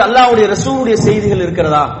ஏதாவது அல்லாஹ்வுடைய ரசூலுடைய செய்திகள்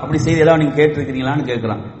இருக்கிறதா, அப்படி செய்தி ஏதாவது நீங்க கேட்டிருக்கிறீங்களான்னு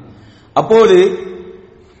கேட்கிறாங்க. அப்போது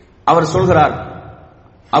அவர் சொல்கிறார்,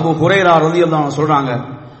 அபூ ஹுரைரா ரலியல்லாஹு அன்ஹு சொல்றாங்க,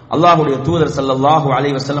 அல்லாஹ்வுடைய தூதர் ஸல்லல்லாஹு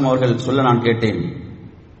அலைஹி வஸல்லம் அவர்கள் சொல்ல நான் கேட்டேன்,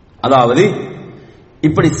 அதாவது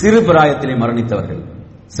இப்படி சிறு பிராயத்திலே மரணித்தவர்கள்,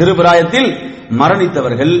 சிறு பிராயத்தில்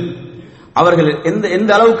மரணித்தவர்கள் அவர்கள் எந்த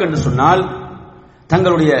அளவுக்கு என்று சொன்னால்,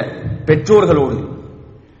 தங்களுடைய பெற்றோர்களோடு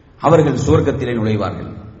அவர்கள் சுவர்க்கத்திலே நுழைவார்கள்.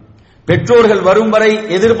 பெற்றோர்கள் வரும் வரை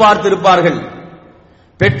எதிர்பார்த்திருப்பார்கள்,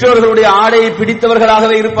 பெற்றோர்களுடைய ஆடையை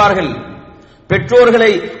பிடித்தவர்களாகவே இருப்பார்கள்,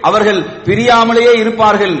 பெற்றோர்களை அவர்கள் பிரியாமலேயே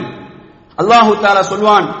இருப்பார்கள். அல்லாஹு தஆலா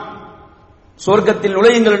சொல்வான், சொர்க்கத்தில்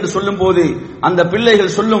நுழையுங்கள் என்று சொல்லும் போது அந்த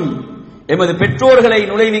பிள்ளைகள் சொல்லும், எமது பெற்றோர்களை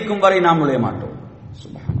நுழைவிக்கும் வரை நாம் நுழைய மாட்டோம்.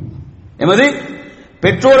 எமது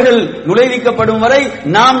பெற்றோர்கள் நுழைவிக்கப்படும் வரை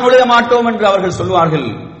நாம் நுழைய மாட்டோம் என்று அவர்கள் சொல்வார்கள்.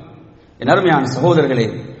 என் அருமையான சகோதரர்களே,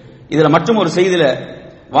 இதுல மற்றும் ஒரு செய்தியில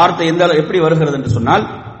வார்த்தை எப்படி வருகிறது என்று சொன்னால்,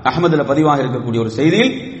 அஹ்மதுல பதிவாக இருக்கக்கூடிய ஒரு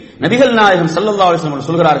செய்தியில் நபிகள் நாயகம் ஸல்லல்லாஹு அலைஹி வஸல்லம்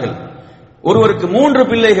சொல்கிறார்கள், ஒருவருக்கு 3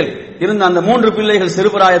 பிள்ளைகள் இருந்த அந்த 3 பிள்ளைகள்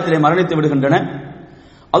சிறுபிராயத்திலே மரணித்து விடுகின்றன.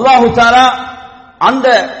 அல்லாஹு தஆலா அந்த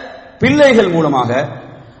பிள்ளைகள் மூலமாக,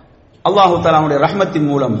 அல்லாஹு தஆலாவுடைய ரஹ்மத்தின்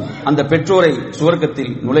மூலம் அந்த பெற்றோரை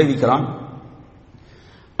சுவர்க்கத்தில் நுழைவிக்கிறான்.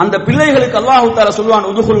 அந்த பிள்ளைகளுக்கு அல்லாஹு தஆலா சொல்வான்,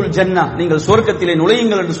 உதுகுலுல் ஜன்னah, நீங்கள் சுவர்க்கத்திலே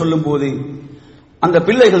நுழையுங்கள் என்று சொல்லும் போது அந்த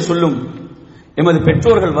பிள்ளைகள் சொல்லும், எமது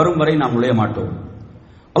பெற்றோர்கள் வரும் வரை நாம் நுழைய மாட்டோம்.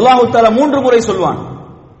 அல்லாஹு தஆலா 3 முறை சொல்வான்,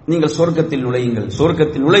 நீங்கள் சுவர்க்கத்தில் நுழையுங்கள்,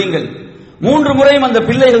 சுவர்க்கத்தில் நுழையுங்கள். 3 முறையும் அந்த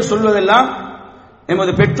பிள்ளைகள் சொல்வதெல்லாம்,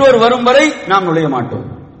 எமது பெற்றோர் வரும் வரை நாம் நுழைய மாட்டோம்.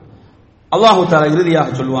 அல்லாஹு தஆலா இறுதியாக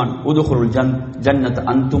சொல்வான், உதுகுலுல் ஜன்னத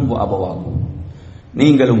அன்தும் வ அபவாகும்,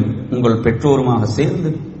 நீங்களும் உங்கள் பெற்றோருமாக சேர்ந்து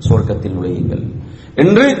சுவர்க்கத்தில் நுழையுங்கள்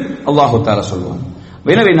என்று அல்லாஹு தஆலா சொல்வான்.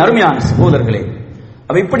 எனவே அருமையான சகோதரர்களே,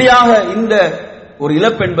 இப்படியாக இந்த ஒரு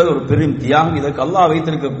இழப்பு என்பது ஒரு பெரும் தியாகம். இதற்கு அல்லாஹ்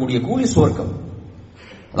வைத்திருக்கக்கூடிய கூலி சுவர்க்கம்.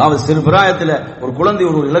 அதாவது சிறு பிராயத்தில் ஒரு குழந்தை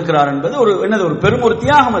ஒரு இழக்கிறார் என்பது ஒரு பெரும் ஒரு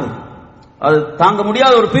தியாகம். அது தாங்க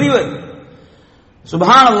முடியாத ஒரு பிரிவு.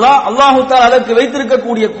 சுப்ஹானல்லாஹ், அல்லாஹ் தஆலா அதற்கு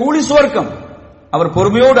வைத்திருக்கக்கூடிய கூலி சுவர்க்கம். அவர்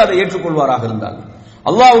பொறுமையோடு அதை ஏற்றுக்கொள்வாராக இருந்தால்,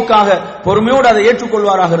 அல்லாஹ்வுக்காக பொறுமையோடு அதை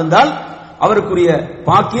ஏற்றுக்கொள்வாராக இருந்தால் அவருக்குரிய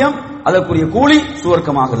பாக்கியம், அதற்குரிய கூலி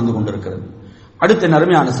சுவர்க்கமாக இருந்து கொண்டிருக்கிறது. அடுத்த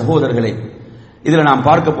அருமையான சகோதரர்களே, இதுல நாம்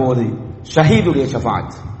பார்க்க போவது ஷஹீதுடைய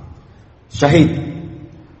ஷஃபாஅத். ஷஹீத்,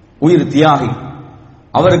 உயிர் தியாகி,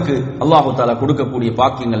 அவருக்கு அல்லாஹ் தஆலா கொடுக்கக்கூடிய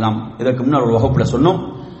பாக்கியங்கள் நாம் இதற்கு முன்னர் ஒரு வகுப்புல சொன்னோம்.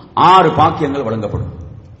 6 பாக்கியங்கள் வழங்கப்படும்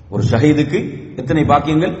ஒரு ஷஹீதுக்கு. எத்தனை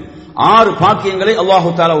பாக்கியங்கள்? 6 பாக்கியங்களை அல்லாஹ்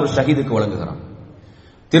தஆலா ஒரு ஷஹீதுக்கு வழங்குகிறான்.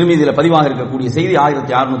 திருமீதியில பதிவாக இருக்கக்கூடிய செய்தி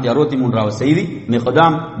 1663வது செய்தி.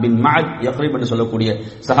 மிக்தாம் பின் மஅத் யக்ரிப் என்று சொல்லக்கூடிய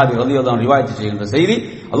சஹாபி ரலியல்லாஹு அன்ஹு ரிவாயத் செய்கின்ற செய்தி.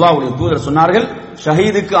 அல்லாஹ்வுடைய தூதர் சொன்னார்கள்,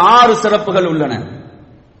 ஷஹீதுக்கு 6 சிறப்புகள் உள்ளன.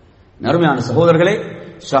 அருமையான சகோதரர்களே,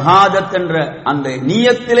 ஷஹாதத் என்ற அந்த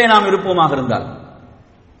நியத்திலே நாம் இருப்போமாக இருந்தால்,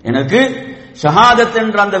 எனக்கு ஷஹாதத்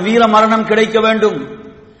என்ற அந்த வீர மரணம் கிடைக்க வேண்டும்,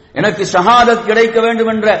 எனக்கு ஷஹாதத் கிடைக்க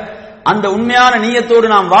வேண்டும் என்ற அந்த உண்மையான நியத்தோடு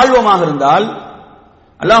நாம் வாழ்வோமாக இருந்தால்,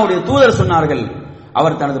 அல்லாஹ்வுடைய தூதர் சொன்னார்கள்,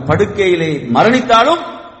 அவர் தனது படுக்கையிலே மரணித்தாலும்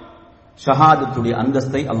ஷஹாதத்துடைய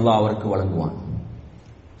அந்தஸ்தை அல்லாஹ் அவருக்கு வழங்குவான்.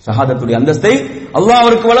 ஷஹாதத்துடைய அந்தஸ்தை அல்லாஹ்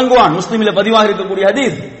அவருக்கு வழங்குவான். முஸ்லிமில் பதிவாக இருக்கக்கூடிய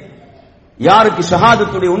ஹதீஸ், யாருக்கு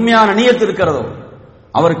ஷஹாதத்துடைய உண்மையான நியத் இருக்கிறதோ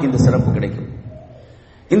அவருக்கு இந்த சிறப்பு கிடைக்கும்.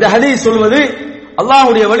 இந்த ஹதீஸ் சொல்வது,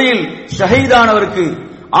 அல்லாஹ்வுடைய வழியில் ஷஹீதானவருக்கு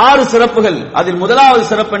 6 சிறப்புகள். அதில் முதலாவது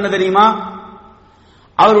சிறப்பு என்ன தெரியுமா?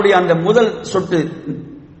 அவருடைய அந்த முதல் சொட்டு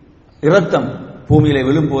இரத்தம் பூமியிலே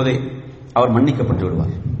விழும்போதே அவர் மன்னிக்கப்பட்டு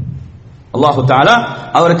விடுவார். அல்லாஹ் தஆலா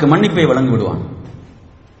அவருக்கு மன்னிப்பை வழங்கி விடுவான்.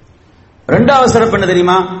 இரண்டாவது சிறப்பு என்ன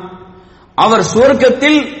தெரியுமா? அவர்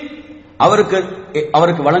சுவர்க்கத்தில்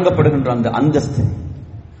அவருக்கு வழங்கப்படுகின்ற அந்த அந்தஸ்து,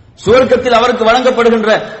 சுவர்க்கத்தில் அவருக்கு வழங்கப்படுகின்ற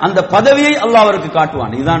அந்த பதவியை அல்லாஹ் அவருக்கு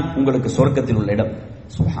காட்டுவான். இதுதான் உங்களுக்கு சுவர்க்கத்தில் உள்ள இடம்.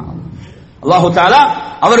 சுப்ஹானல்லாஹ், அல்லாஹ் தஆலா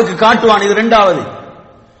அவருக்கு காட்டுவான். இது இரண்டாவது.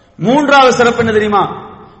 மூன்றாவது சிறப்பு என்ன தெரியுமா?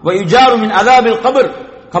 வயுஜாரு மின் அஸாபில் கப்ர்.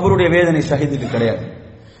 கபருடைய வேதனை ஷஹீதுக்கு கிடையாது.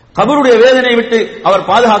 கபருடைய வேதனை விட்டு அவர்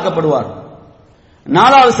பாதுகாக்கப்படுவார்.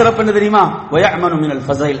 நாலாவது சிறப்பு என்ன தெரியுமா? வயஅமனு மினல்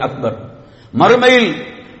ஃபஸைல் அக்பர். மறுமையில்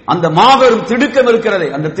அந்த மாபெரும் திடுக்கம் இருக்கிறதே,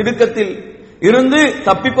 அந்த திடுக்கத்தில் இருந்து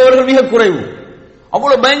தப்பிப்பவர்கள் மிக குறைவு.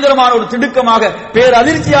 அவ்வளவு பயங்கரமான ஒரு திடுக்கமாக,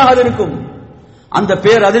 பேரதிர்ச்சியாக அது இருக்கும். அந்த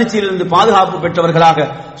பேரதிர்ச்சியிலிருந்து பாதுகாப்பு பெற்றவர்களாக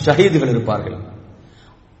ஷஹீதுகள் இருப்பார்கள்.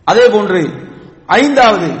 அதே போன்று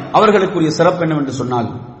 5வது அவர்களுக்குரிய சிறப்பு என்னவென்று சொன்னால்,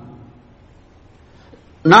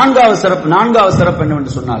 நான்காவது சிறப்பு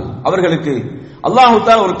என்னவென்று சொன்னால், அவர்களுக்கு அல்லாஹ்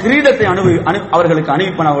தஆலா ஒரு கிரீடத்தை அவர்களுக்கு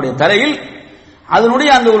அணிவிப்பான் அவருடைய தலையில். அதனுடைய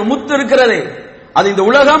அந்த ஒரு முத்து இருக்கிறதே, அது இந்த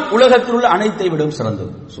உலகத்தில் உள்ள அனைத்தை விடவும்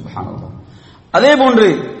சிறந்தது. சுப்ஹானல்லாஹ். அதே போன்று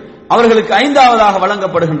அவர்களுக்கு 5வதாக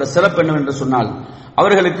வழங்கப்படுகின்ற சிறப்பு என்னவென்று சொன்னால்,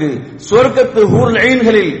 அவர்களுக்கு சொர்க்கத்து ஹூருல்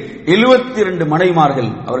ஐன்களில் 72 மனைவிமார்கள்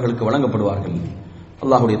அவர்களுக்கு வழங்கப்படுவார்கள்.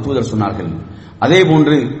 அல்லாஹ்வுடைய தூதர் சொன்னார்கள். அதே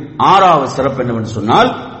போன்று 6வது சிறப்பு என்னவென்று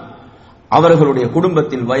சொன்னால், அவர்களுடைய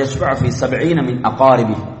குடும்பத்தில் வயஸ்ஃபி 70 மின்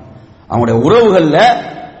அகாரிபி, அவங்களுடைய உறவுகள்ல,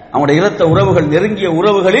 அவங்களுடைய இரத்த உறவுகள், நெருங்கிய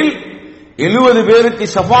உறவுகளில் 70 பேருக்கு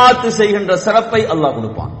ஷஃபாஅத் செய்கின்ற சிறப்பை அல்லாஹ்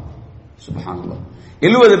கொடுப்பான். சுப்ஹானல்லாஹ்.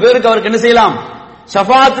 70 பேருக்கு அவருக்கு என்ன செய்யலாம்?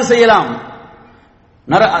 ஷஃபாஅத் செய்யலாம்.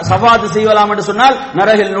 ஷஃபாஅத் செய்யலாம் என்று சொன்னால்,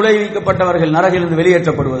 நரகில் நுழைவிக்கப்பட்டவர்கள் நரகிலிருந்து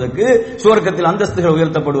வெளியேற்றப்படுவதற்கு, சுவர்க்கத்தில் அந்தஸ்துகள்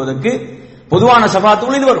உயர்த்தப்படுவதற்கு பொதுவான ஷஃபாஅத்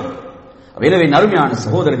இது வரும். எனவே அருமையான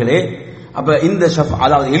சகோதரர்களே, அப்ப இந்த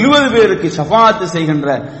அதாவது 70 பேருக்கு ஷஃபாஅத் செய்கின்ற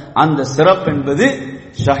அந்த சிறப்பு என்பது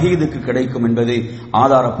ஷஹீதுக்கு கிடைக்கும் என்பது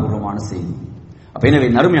ஆதாரபூர்வமான செய்தி. அப்ப எனவே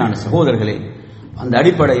அருமையான சகோதரர்களே, அந்த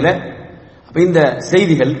அடிப்படையில் இந்த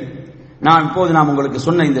செய்திகள், நாம் உங்களுக்கு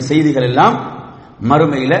சொன்ன இந்த செய்திகள் எல்லாம்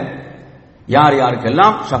மறுமையில யார்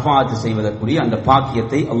யாருக்கெல்லாம் ஷஃபாஅத் செய்வதற்குரிய அந்த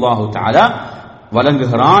பாக்கியத்தை அல்லாஹு தஆலா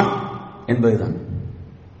வழங்குகிறான் என்பதுதான்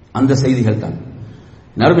அந்த செய்திகள் தான்.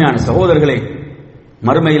 அருமையான சகோதரர்களே,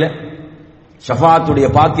 மறுமையில ஷஃபாஅத்துடைய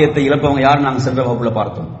பாக்கியத்தை இழப்பவங்க யார்? நாங்கள் சென்ற வகுப்புல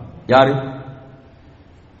பார்த்தோம். யாரு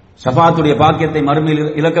ஷஃபாஅத்துடைய பாக்கியத்தை மறுமையில்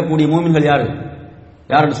இழக்கக்கூடிய மூமின்கள்?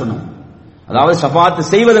 யாருன்னு சொன்னோம். அதாவது ஷஃபாஅத்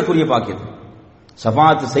செய்வதற்குரிய பாக்கியத்தை,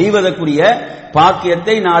 ஷஃபாஅத் செய்வதற்குரிய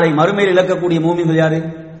பாக்கியத்தை நாளை மறுமையில் இழக்கக்கூடிய மூமின்கள் யாரு?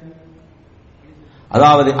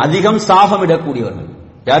 அதாவது அதிகம் சாபமிடக்கூடியவர்கள்.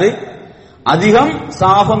 யாரு? அதிகம்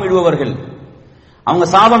சாபமிடுபவர்கள். அவங்க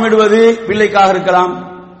சாபமிடுவது பிள்ளைக்காக இருக்கலாம்,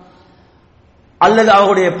 அல்லது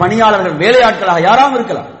அவருடைய பணியாளர்கள், வேலையாட்களாக யாராவது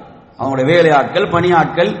இருக்கலாம். அவங்களுடைய வேலையாட்கள்,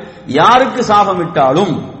 பணியாட்கள் யாருக்கு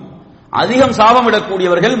சாபமிட்டாலும் அதிகம்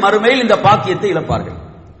சாபமிடக்கூடியவர்கள் மறுமையில் இந்த பாக்கியத்தை இழப்பார்கள்.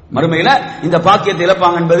 மறுமையில இந்த பாக்கியத்தை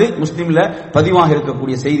இழப்பாங்க என்பது முஸ்லிம்ல பதிவாக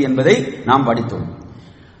இருக்கக்கூடிய செய்தி என்பதை நாம் படித்தோம்.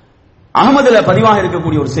 அகமதுல பதிவாக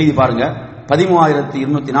இருக்கக்கூடிய ஒரு செய்தி பாருங்க.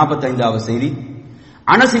 13245வது செய்தி.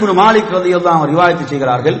 அனஸ் இப்னு மாலிக் ரலியல்லாஹு அன்ஹு ரிவாயத்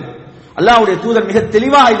செய்கிறார்கள், அல்லாஹ்வுடைய தூதர் மிக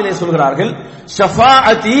தெளிவாக இதிலே சொல்கிறார்கள்,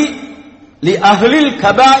 ஷஃபாஅதி லி அஹ்லில்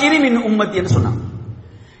கபாயிரி மின் உம்மத்தி என்று சொன்னாங்க.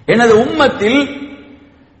 எனது உம்மத்தில்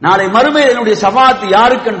நாளை மறுமையில் என்னுடைய ஷஃபாஅத்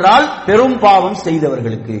யாருக்கென்றால் பெரும் பாவம்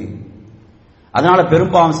செய்தவர்களுக்கு. அதனால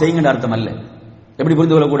பெரும் பாவம் செய்யுங்க அர்த்தம் அல்ல. எப்படி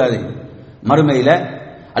புரிந்து கொள்ளக்கூடாது? மறுமையில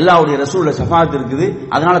அல்லாஹ்வுடைய ரசூலுடைய ஷஃபாஅத் இருக்குது,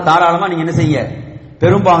 அதனால தாராளமா நீங்க என்ன செய்ய,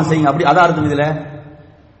 பெரும் பாவம் செய்யுங்க, அப்படி அதான் அர்த்தம் இதுல.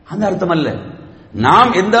 அந்த அர்த்தம் அல்ல. நாம்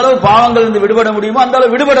எந்த அளவு பாவங்கள் இருந்து விடுபட முடியுமோ அந்த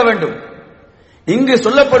அளவு விடுபட வேண்டும். இங்கு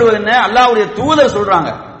சொல்லப்படுவது என்ன, அல்லாஹ்வுடைய தூதர் சொல்றாங்க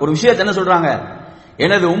ஒரு விஷயத்தை. என்ன சொல்றாங்க?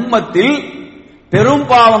 எனது உம்மத்தில் பெரும்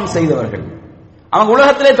பாவம் செய்தவர்கள், அவங்க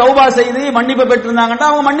உலகத்திலே தௌபா செய்து மன்னிப்பு பெற்றிருந்தாங்கன்னா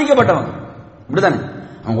அவங்க மன்னிக்கப்பட்டவங்க, இப்படிதானே?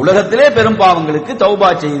 அவங்க உலகத்திலே பெரும் பாவங்களுக்கு தௌபா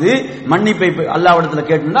செய்து மன்னிப்பை அல்லாஹ்விடத்தில்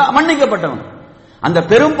கேட்டிருந்தா மன்னிக்கப்பட்டவங்க. அந்த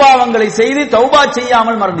பெரும் பாவங்களை செய்து தௌபா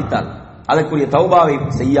செய்யாமல் மரணித்தால், அதற்குரிய தௌபாவை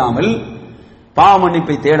செய்யாமல் பாவ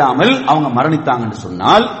மன்னிப்பை தேடாமல் அவங்க மரணித்தாங்க என்று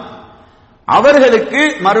சொன்னால் அவர்களுக்கு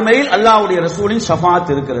மறுமையில் அல்லாஹ்வுடைய ரசூலின்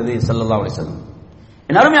ஷஃபாஅத் இருக்கிறது ஸல்லல்லாஹு அலைஹி வஸல்லம்.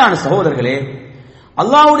 என் அருமையான சகோதரர்களே,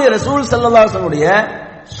 அல்லாஹ்வுடைய ரசூல் ஸல்லல்லாஹு அலைஹி வஸல்லுடைய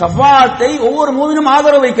ஷஃபாஅத்தை ஒவ்வொரு மூமினும்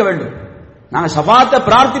ஆதரவு வைக்க வேண்டும். நாங்க ஷஃபாஅத்தை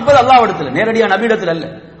பிரார்த்திப்பது அல்லாஹ்விடத்தில், நேரடியா நபியிடத்தில் அல்ல,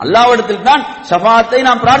 அல்லாஹ்விடத்தில் தான் ஷஃபாஅத்தை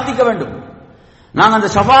நாம் பிரார்த்திக்க வேண்டும். நாங்க அந்த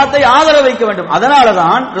ஷஃபாஅத்தை ஆதரவு வைக்க வேண்டும்.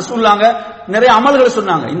 அதனாலதான் ரசூலுல்லாஹ் நிறைய அமல்களை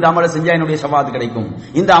சொன்னாங்க. இந்த அமலை செஞ்சா என்னுடைய ஷஃபாஅத் கிடைக்கும்,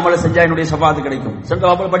 இந்த அமலை செஞ்சா என்னுடைய ஷஃபாஅத் கிடைக்கும். சென்ற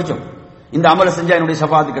வகுப்புல படிச்சோம், இந்த அமலை செஞ்சா என்னுடைய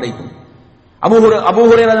ஷஃபாஅத் கிடைக்கும். அபூ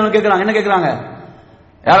ஹுரைரா கேக்குறாங்க, என்ன கேக்குறாங்க?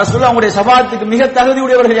 யா ரசூலுல்லாஹ், உங்களுடைய ஷஃபாஅத்துக்கு மிக தகுதி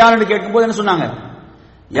உடையவர்கள் யார் என்று கேட்கும்போது என்ன சொன்னாங்க?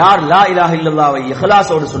 யார் லா இலாஹ இல்லல்லாஹ்வை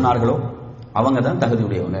இஹ்லாஸோடு சொன்னார்களோ அவங்க தான் தகுதி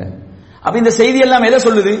உடையவங்க. அப்ப இந்த செய்தி எல்லாம் எதை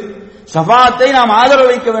சொல்லுது? ஷஃபாஅத்தை நாம் ஆதரவு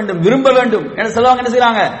வைக்க வேண்டும், விரும்ப வேண்டும். சிலவங்க என்ன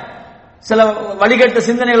செய்யறாங்க, சில வழிகட்ட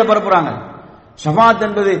சிந்தனைகளை பரப்புறாங்க. ஷஃபாஅத்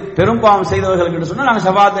என்பது பெரும் பாவம் செய்தவர்களுக்கு சொன்னா நாங்க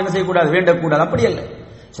ஷஃபாஅத் என்ன செய்யக்கூடாது, வேண்டக்கூடாது. அப்படி அல்ல.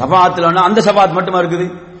 ஷஃபாஅத்தில் அந்த ஷஃபாஅத் மட்டுமா இருக்குது?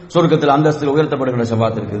 சொர்க்கத்தில் அந்தஸ்தில் உயர்த்தப்படுகிற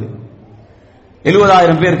ஷஃபாஅத் இருக்குது.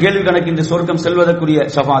 70,000 பேர் கேள்வி கணக்கின்றி சொர்க்கம் செல்வதற்குரிய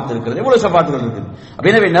ஷஃபாஅத் இருக்கிறது. எவ்வளவு ஷஃபாஅத்துகள் இருக்குது?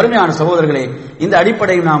 எனவே நறுமையான சகோதரர்களே, இந்த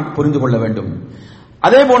அடிப்படையை நாம் புரிந்து கொள்ள வேண்டும்.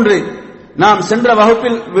 அதே போன்று நாம் சென்ற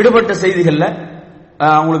வகுப்பில் விடுபட்ட செய்திகள்ல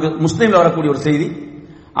உங்களுக்கு முஸ்லிம்ல வரக்கூடிய ஒரு செய்தி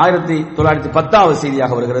 1910வது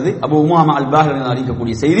செய்தியாக வருகிறது. அபூ உமாமா அல் பாஹிலி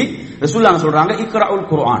அறிவிக்கக்கூடிய செய்தி. ரசூலுல்லாஹ் சொல்றாங்க, இக்ராஉல்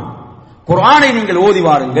குர்ஆன், குர்ஆனை நீங்கள் ஓதி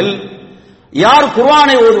வாருங்கள். யார்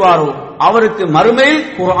குர்ஆனை ஓதுவாரோ அவருக்கு மறுமையில்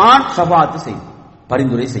குர்ஆன் ஷஃபாஅத் செய்யும்,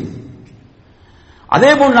 பரிந்துரை செய்யும்.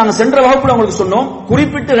 அதே போன்று நாங்கள் சென்ற வகுப்பில் உங்களுக்கு சொன்னோம்,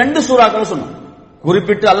 குறிப்பிட்டு 2 சூறாக்கள் சொன்னோம்.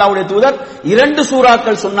 குறிப்பிட்டு அல்லாஹ்வுடைய தூதர் 2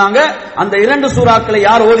 சூறாக்கள் சொன்னாங்க. அந்த 2 சூறாக்களை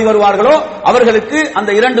யார் ஓதி வருவார்களோ அவர்களுக்கு அந்த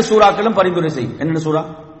 2 சூறாக்களும் பரிந்துரை செய்யும். என்னென்ன சூரா?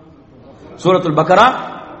 சூரத்துல் பக்கரா,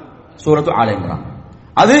 சூரத்து ஆல இம்ரான்.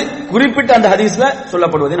 அது குறிப்பிட்ட அந்த ஹதீஸ்ல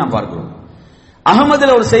சொல்லப்படுவதை நாம் பார்க்கிறோம்.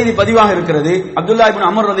 அஹ்மதுல ஒரு செய்தி பதிவாக இருக்கிறது. அப்துல்லா இப்னு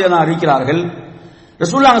அமர் ரலியல்லாஹு அறிவிக்கிறார்கள்,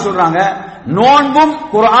 ரசூலுல்லாஹ் சொல்றாங்க, நோன்பும்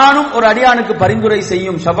குர்ஆனும் ஒரு அடியானுக்கு பரிந்துரை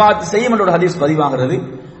செய்யும், ஷஃபாஅத் செய்யும் என்ற ஒரு ஹதீஸ் பதிவாகிறது.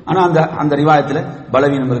 ஆனா அந்த ரிவாயத்துல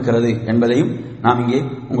பலவீனம் இருக்கிறது என்பதையும் நாம் இங்கே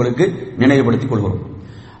உங்களுக்கு நினைவுபடுத்திக் கொள்கிறோம்.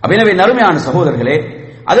 எனவே நறுமையான சகோதரர்களே,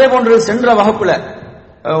 அதே போன்று சென்ற வகுப்புல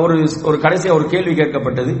ஒரு கடைசியா ஒரு கேள்வி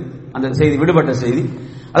கேட்கப்பட்டது. அந்த செய்தி விடுபட்ட செய்தி.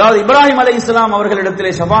 அதாவது இப்ராஹிம் அலைஹிஸ்ஸலாம்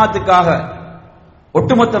அவர்களிடத்திலே ஷஃபாஅத்துக்காக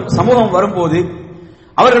ஒட்டுமொத்த சமூகம் வரும்போது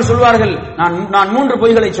அவர்கள் சொல்வார்கள், நான் 3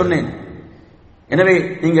 பொய்களை சொன்னேன், எனவே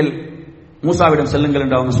நீங்கள் மூசாவிடம் செல்லுங்கள்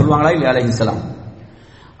என்று அவங்க சொல்வாங்களா இல்லையா அலைஹிஸ்ஸலாம்?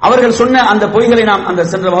 அவர்கள் சொன்ன அந்த பொய்களை நாம் அந்த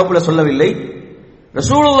சென்ற வகுப்புல சொல்லவில்லை.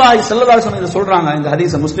 ரசூலுல்லாஹி ஸல்லல்லாஹு அலைஹி வஸல்லம் சொல்றாங்க, இந்த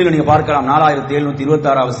ஹதீஸை முஸ்லிம்ல நீங்க பார்க்கலாம்,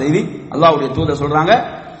 4726வது செய்தி. அல்லாஹ்வுடைய தூதர் சொல்றாங்க,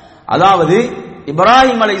 அதாவது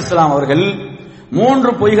இப்ராஹிம் அலைஹிஸ்ஸலாம் அவர்கள் 3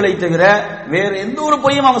 பொய்களை தவிர வேற எந்த ஒரு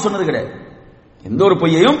பொய்யும் அவங்க சொன்னது கிடையாது. எந்த ஒரு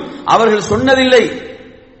பொய்யையும் அவர்கள் சொன்னதில்லை.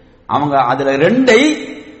 அவங்க அதுல 2ஐ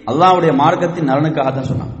அல்லாஹ்வுடைய மார்க்கத்தின் நலனுக்காக தான்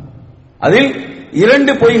சொன்னாங்க. அதில்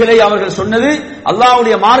 2 பொய்களை அவர்கள் சொன்னது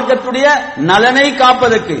அல்லாஹ்வுடைய மார்க்கத்துடைய நலனை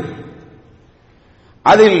காப்பதற்கு.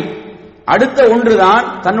 அதில் அடுத்த ஒன்றுதான்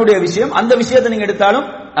தன்னுடைய விஷயம். அந்த விஷயத்தை நீங்க எடுத்தாலும்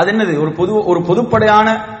அது என்னது, ஒரு பொதுப்படையான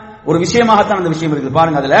ஒரு விஷயமாகத்தான் அந்த விஷயம் இருக்குது.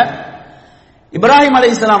 பாருங்க, அதுல இப்ராஹிம்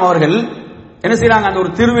அலைஹிஸ்ஸலாம் அவர்கள் என்ன செய்யறாங்க, அந்த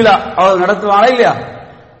ஒரு திருவிழா அவர்கள் நடத்துவாங்களா இல்லையா,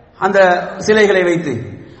 அந்த சிலைகளை வைத்து.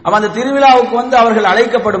 அப்ப அந்த திருவிழாவுக்கு அவர்கள்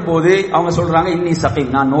அழைக்கப்படும் போது அவங்க சொல்றாங்க, இன்னி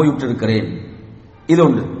சகீம், நான் நோயுற்று இருக்கிறேன். இது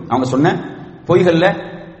ஒன்று அவங்க சொன்ன பொய்கள்ல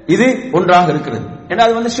இது ஒன்றாக இருக்கிறது. ஏன்னா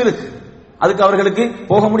அது ஷிர்க், அதுக்கு அவர்களுக்கு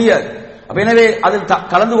போக முடியாது. எனவே அதில்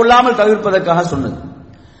கலந்து கொள்ளாமல் தவிர்ப்பதற்காக சொன்னது.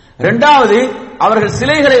 2வது, அவர்கள்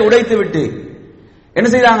சிலைகளை உடைத்து விட்டு என்ன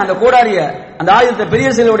செய்தாங்க, அந்த கோடாரிய அந்த ஆயுதத்தை பெரிய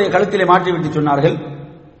சிலையுடைய கழுத்திலே மாற்றிவிட்டு சொன்னார்கள்,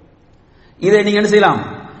 இதை நீங்க என்ன செய்யலாம்,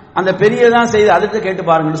 அந்த பெரியதான் செய்து அடுத்து கேட்டு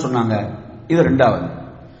பாருங்கன்னு சொன்னாங்க. இது 2வது.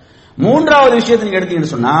 3வது விஷயத்தை நீங்க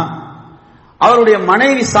எடுத்தீங்கன்னு சொன்னா, அவருடைய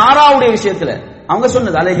மனைவி சாராவுடைய விஷயத்துல அவங்க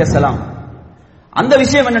சொன்னது அலைஹிஸ்ஸலாம். அந்த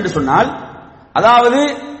விஷயம் என்னன்னு சொன்னால், அதாவது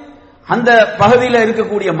அந்த பகுதியில்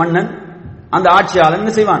இருக்கக்கூடிய மன்னன், அந்த ஆட்சியாளன்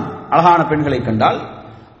என்ன செய்வான்? அழகான பெண்களை கண்டால்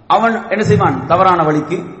அவன் என்ன செய்வான்? தவறான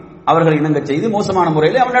வழிக்கு அவர்களை இணங்க செய்து மோசமான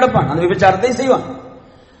முறையில் அவன் நடப்பான், அந்த விபச்சாரத்தை செய்வான்.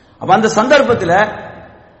 அப்ப அந்த சந்தர்ப்பத்தில்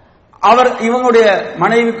இவங்களுடைய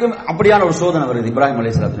மனைவிக்கும் அப்படியான ஒரு சோதனை வருது. இப்ராஹிம்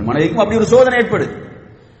அலைஹிஸ்ஸலாத்தின் மனைவிக்கும் அப்படி ஒரு சோதனை ஏற்படுது.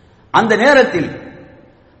 அந்த நேரத்தில்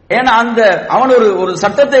ஏன்னா அவன் ஒரு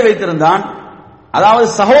சட்டத்தை வைத்திருந்தான். அதாவது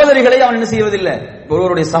சகோதரிகளை அவன் என்ன செய்வதில்லை.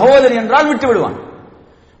 ஒருவருடைய சகோதரி என்றால் விட்டு விடுவான்,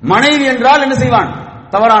 மனைவி என்றால் என்ன செய்வான்?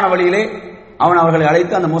 தவறான வழியிலே அவன் அவர்களை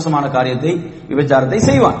அழைத்து அந்த மோசமான காரியத்தை, விபச்சாரத்தை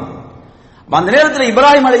செய்வான். அந்த நேரத்தில்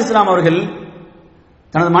இப்ராஹிம் அலைஹிஸ்ஸலாம் அவர்கள்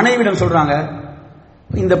தனது மனைவியிடம் சொல்றாங்க,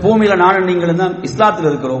 இந்த பூமியில நானும் நீங்களும் தான் இஸ்லாத்தில்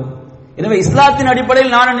இருக்கிறோம், எனவே இஸ்லாத்தின்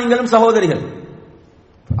அடிப்படையில் நானும் நீங்களும் சகோதரிகள்.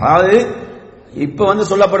 அதாவது இப்ப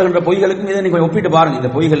சொல்லப்படுகின்ற பொய்களுக்கும் இதை நீங்க ஒப்பிட்டு பாருங்க,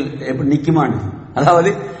 இந்த பொய்கள் எப்படி நிக்குமான்னு. அதாவது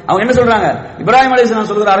அவங்க என்ன சொல்றாங்க? இப்ராஹிம்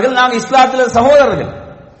அலைஹிஸ்ஸலாம் சொல்கிறார்கள், நாங்க இஸ்லாத்துல சகோதரர்கள்,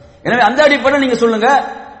 எனவே அந்த அடிப்படையில் நீங்க சொல்லுங்க,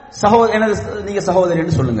 நீங்க சகோதரி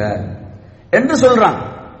என்று சொல்லுங்க என்று சொல்றான்.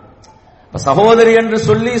 சகோதரி என்று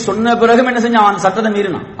சொல்லி சொன்ன பிறகு என்ன செஞ்சான்? அவன் சட்டத்தை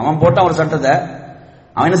மீறினான். அவன் போட்டான் ஒரு சட்டத்தை.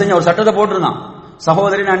 அவன் என்ன செஞ்சான்? ஒரு சட்டத்தை போட்டிருந்தான்,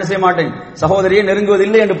 சகோதரி நான் என்ன செய்ய மாட்டேன், சகோதரியை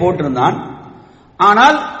நெருங்குவதில்லை என்று போட்டிருந்தான்.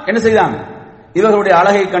 ஆனால் என்ன செய்தான்? இவர்களுடைய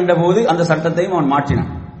அழகை கண்டபோது அந்த சட்டத்தையும் அவன்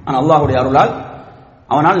மாற்றினான். ஆனால் அல்லாஹ்வுடைய அருளால்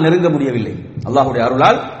அவனால் நெருங்க முடியவில்லை. அல்லாஹ்வுடைய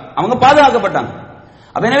அருளால் அவங்க பாதுகாக்கப்பட்டாங்க.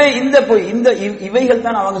 எனவே இந்த இவைகள்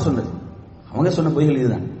தான் அவங்க சொன்னது. அவங்க சொன்ன பொய்கள்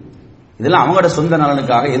இதுதான். இதெல்லாம் அவங்களோட சொந்த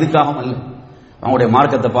நலனுக்காக, எதுக்காகவும் அல்ல, அவங்களுடைய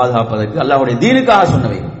மார்க்கத்தை பாதுகாப்பதற்கு, அல்லாஹ்வுடைய தீனுக்காக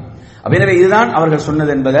சொன்னவை. எனவே இதுதான் அவர்கள்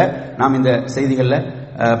சொன்னது என்பதை நாம் இந்த செய்திகள்ல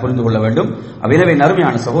புரிந்து கொள்ள வேண்டும். எனவே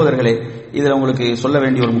நறுமையான சகோதரர்களே, இதில் உங்களுக்கு சொல்ல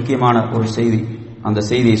வேண்டிய ஒரு முக்கியமான ஒரு செய்தி, அந்த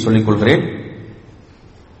செய்தியை சொல்லிக் கொள்கிறேன்.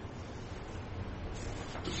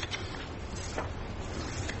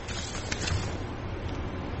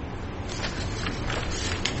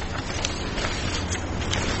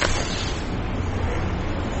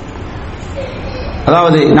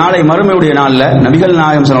 அதாவது நாளை மறுமையுடைய நாள்ல நபிகள்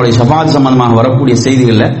நாயகம் ஸல்லல்லாஹு ஷஃபாத் சம்பந்தமாக வரக்கூடிய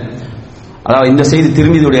செய்திகள்ல, அதாவது இந்த செய்தி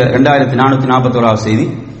திருமிதியுடைய 2441வது செய்தி,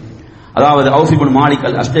 அதாவது அவுஃப் இப்னு மாலிக்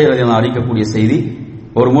அல் அஷ்ஜரி ரலியல்லாஹு அறிக்கக்கூடிய செய்தி.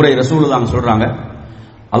 ஒரு முறை ரசூலுல்லாஹ் சொல்றாங்க,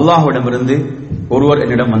 அல்லாஹ்விடமிருந்து ஒருவர்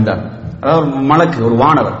என்னிடம் வந்தார். அதாவது ஒரு மலக்கு,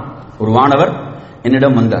 ஒரு வானவர்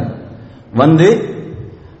என்னிடம் வந்தார்.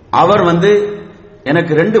 அவர்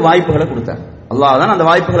எனக்கு 2 வாய்ப்புகளை கொடுத்தார். அல்லாஹ் தான் அந்த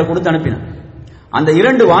வாய்ப்புகளை கொடுத்து அனுப்பினார். அந்த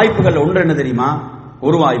 2 வாய்ப்புகள் ஒன்று என்ன தெரியுமா?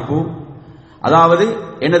 ஒரு வாய்ப்பு, அதாவது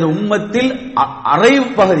எனது உம்மத்தில் அரை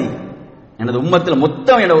பகுதி, எனது உம்மத்தில்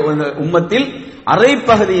மொத்தம் உம்மத்தில்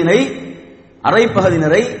அரைப்பகுதியினரை,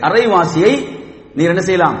 அரைவாசியை நீர் என்ன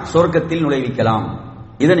செய்யலாம்? சொர்க்கத்தில் நுழைவிக்கலாம்.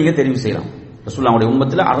 இதை நீங்க தெரிவு செய்யலாம். ரசூலுல்லாஹ்வுடைய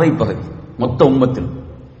உம்மத்தில் அரைப்பகுதி, மொத்த உம்மத்தில்.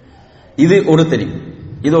 இது ஒரு தெரிவு,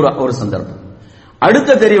 இது ஒரு சந்தர்ப்பம்.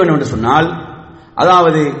 அடுத்த தெரிவு என்று சொன்னால்,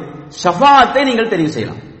 அதாவது ஷஃபாஅத்தை நீங்கள் தெரிவு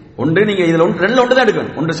செய்யலாம். ஒன்று நீங்க இதுல ரெண்டு தான்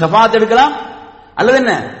எடுக்கணும். ஒன்று ஷஃபாஅத் எடுக்கலாம், அல்லது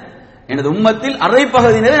என்ன, எனது உம்மத்தில்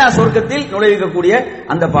அரைப்பகுதியினரை நான் சொர்க்கத்தில் நுழைவிக்கக்கூடிய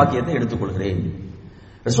அந்த பாக்கியத்தை எடுத்துக் கொள்கிறேன்.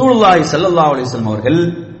 ரசூலுல்லாஹி ஸல்லல்லாஹு அலைஹி வஸல்லம் அவர்கள்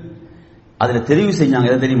அதுல தெரிவு செஞ்சாங்க.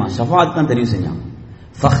 எதை தெரியுமா? ஷஃபாஅத் தான் தெரிவு செஞ்சாங்க.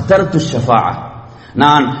 ஃபக்தர்து ஷஃபாஅ,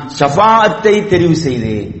 நான் ஷஃபாஅத்தை தெரிவு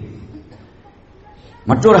செய்தேன்.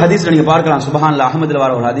 மற்றொரு ஹதீஸ்ல நீங்க பார்க்கலாம், சுப்ஹானல்லாஹ், அஹ்மதுல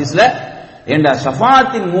வர ஒரு ஹதீஸ்ல, என்ற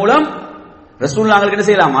ஷஃபாஅத்தின் மூலம் ரசூலுல்லாஹ் என்ன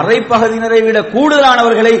செய்யலாம்? அரைப்பகுதியினரை விட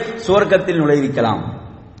கூடுதலானவர்களை சுவர்க்கத்தில் நுழைவிக்கலாம்.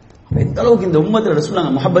 எந்த அளவுக்கு இந்த உம்மத்தில்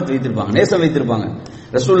ரசூலுல்லாஹ் முஹப்பத் வைத்திருப்பாங்க, நேசம் வைத்திருப்பாங்க.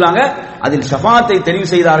 ரசூலுல்லாஹ் அதில் ஷஃபாஅத்தை தெரிவு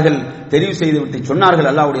செய்தார்கள். தெரிவு செய்துவிட்டு சொன்னார்கள்,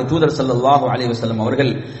 அல்லாஹ்வுடைய தூதர் ஸல்லல்லாஹு அலைஹி வஸல்லம்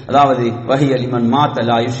அவர்கள், அதாவது வஹிய லிமன் மாத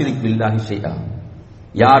லா யுஷ்ரிக் பில்லாஹி ஷைஆ,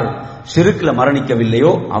 யார் ஷிர்க்ல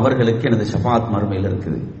மரணிக்கவில்லையோ அவர்களுக்கு எனது ஷஃபாஅத் மறுமையில்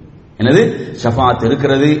இருக்குது, எனது ஷஃபாஅத்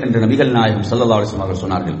இருக்கிறது என்று நபிகள் நாயகம் ஸல்லல்லாஹு அலைஹி வஸல்லம் அவர்கள்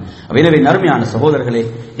சொன்னார்கள். எனவே நறுமையான சகோதரர்களே,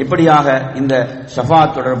 இப்படியாக இந்த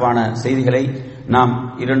ஷஃபாஅத் தொடர்பான செய்திகளை நாம்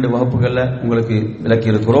 2 வகுப்புகளில் உங்களுக்கு விளக்கி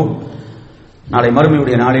இருக்கிறோம். நாளை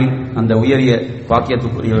மறுமையுடைய நாளில் அந்த உயரிய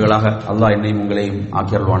பாக்கியத்துக்குரியவர்களாக அல்லாஹ் என்னையும் உங்களையும்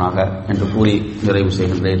ஆக்கியருள்வானாக என்று கூறி நிறைவு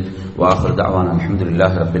செய்கின்றேன். வாஹிர் தஅவானா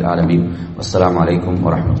அல்ஹம்துலில்லாஹி ரப்பில் ஆலமீன். வஸ்ஸலாமு அலைக்கும்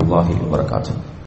வரஹ்மத்துல்லாஹி வபரகாத்துஹு.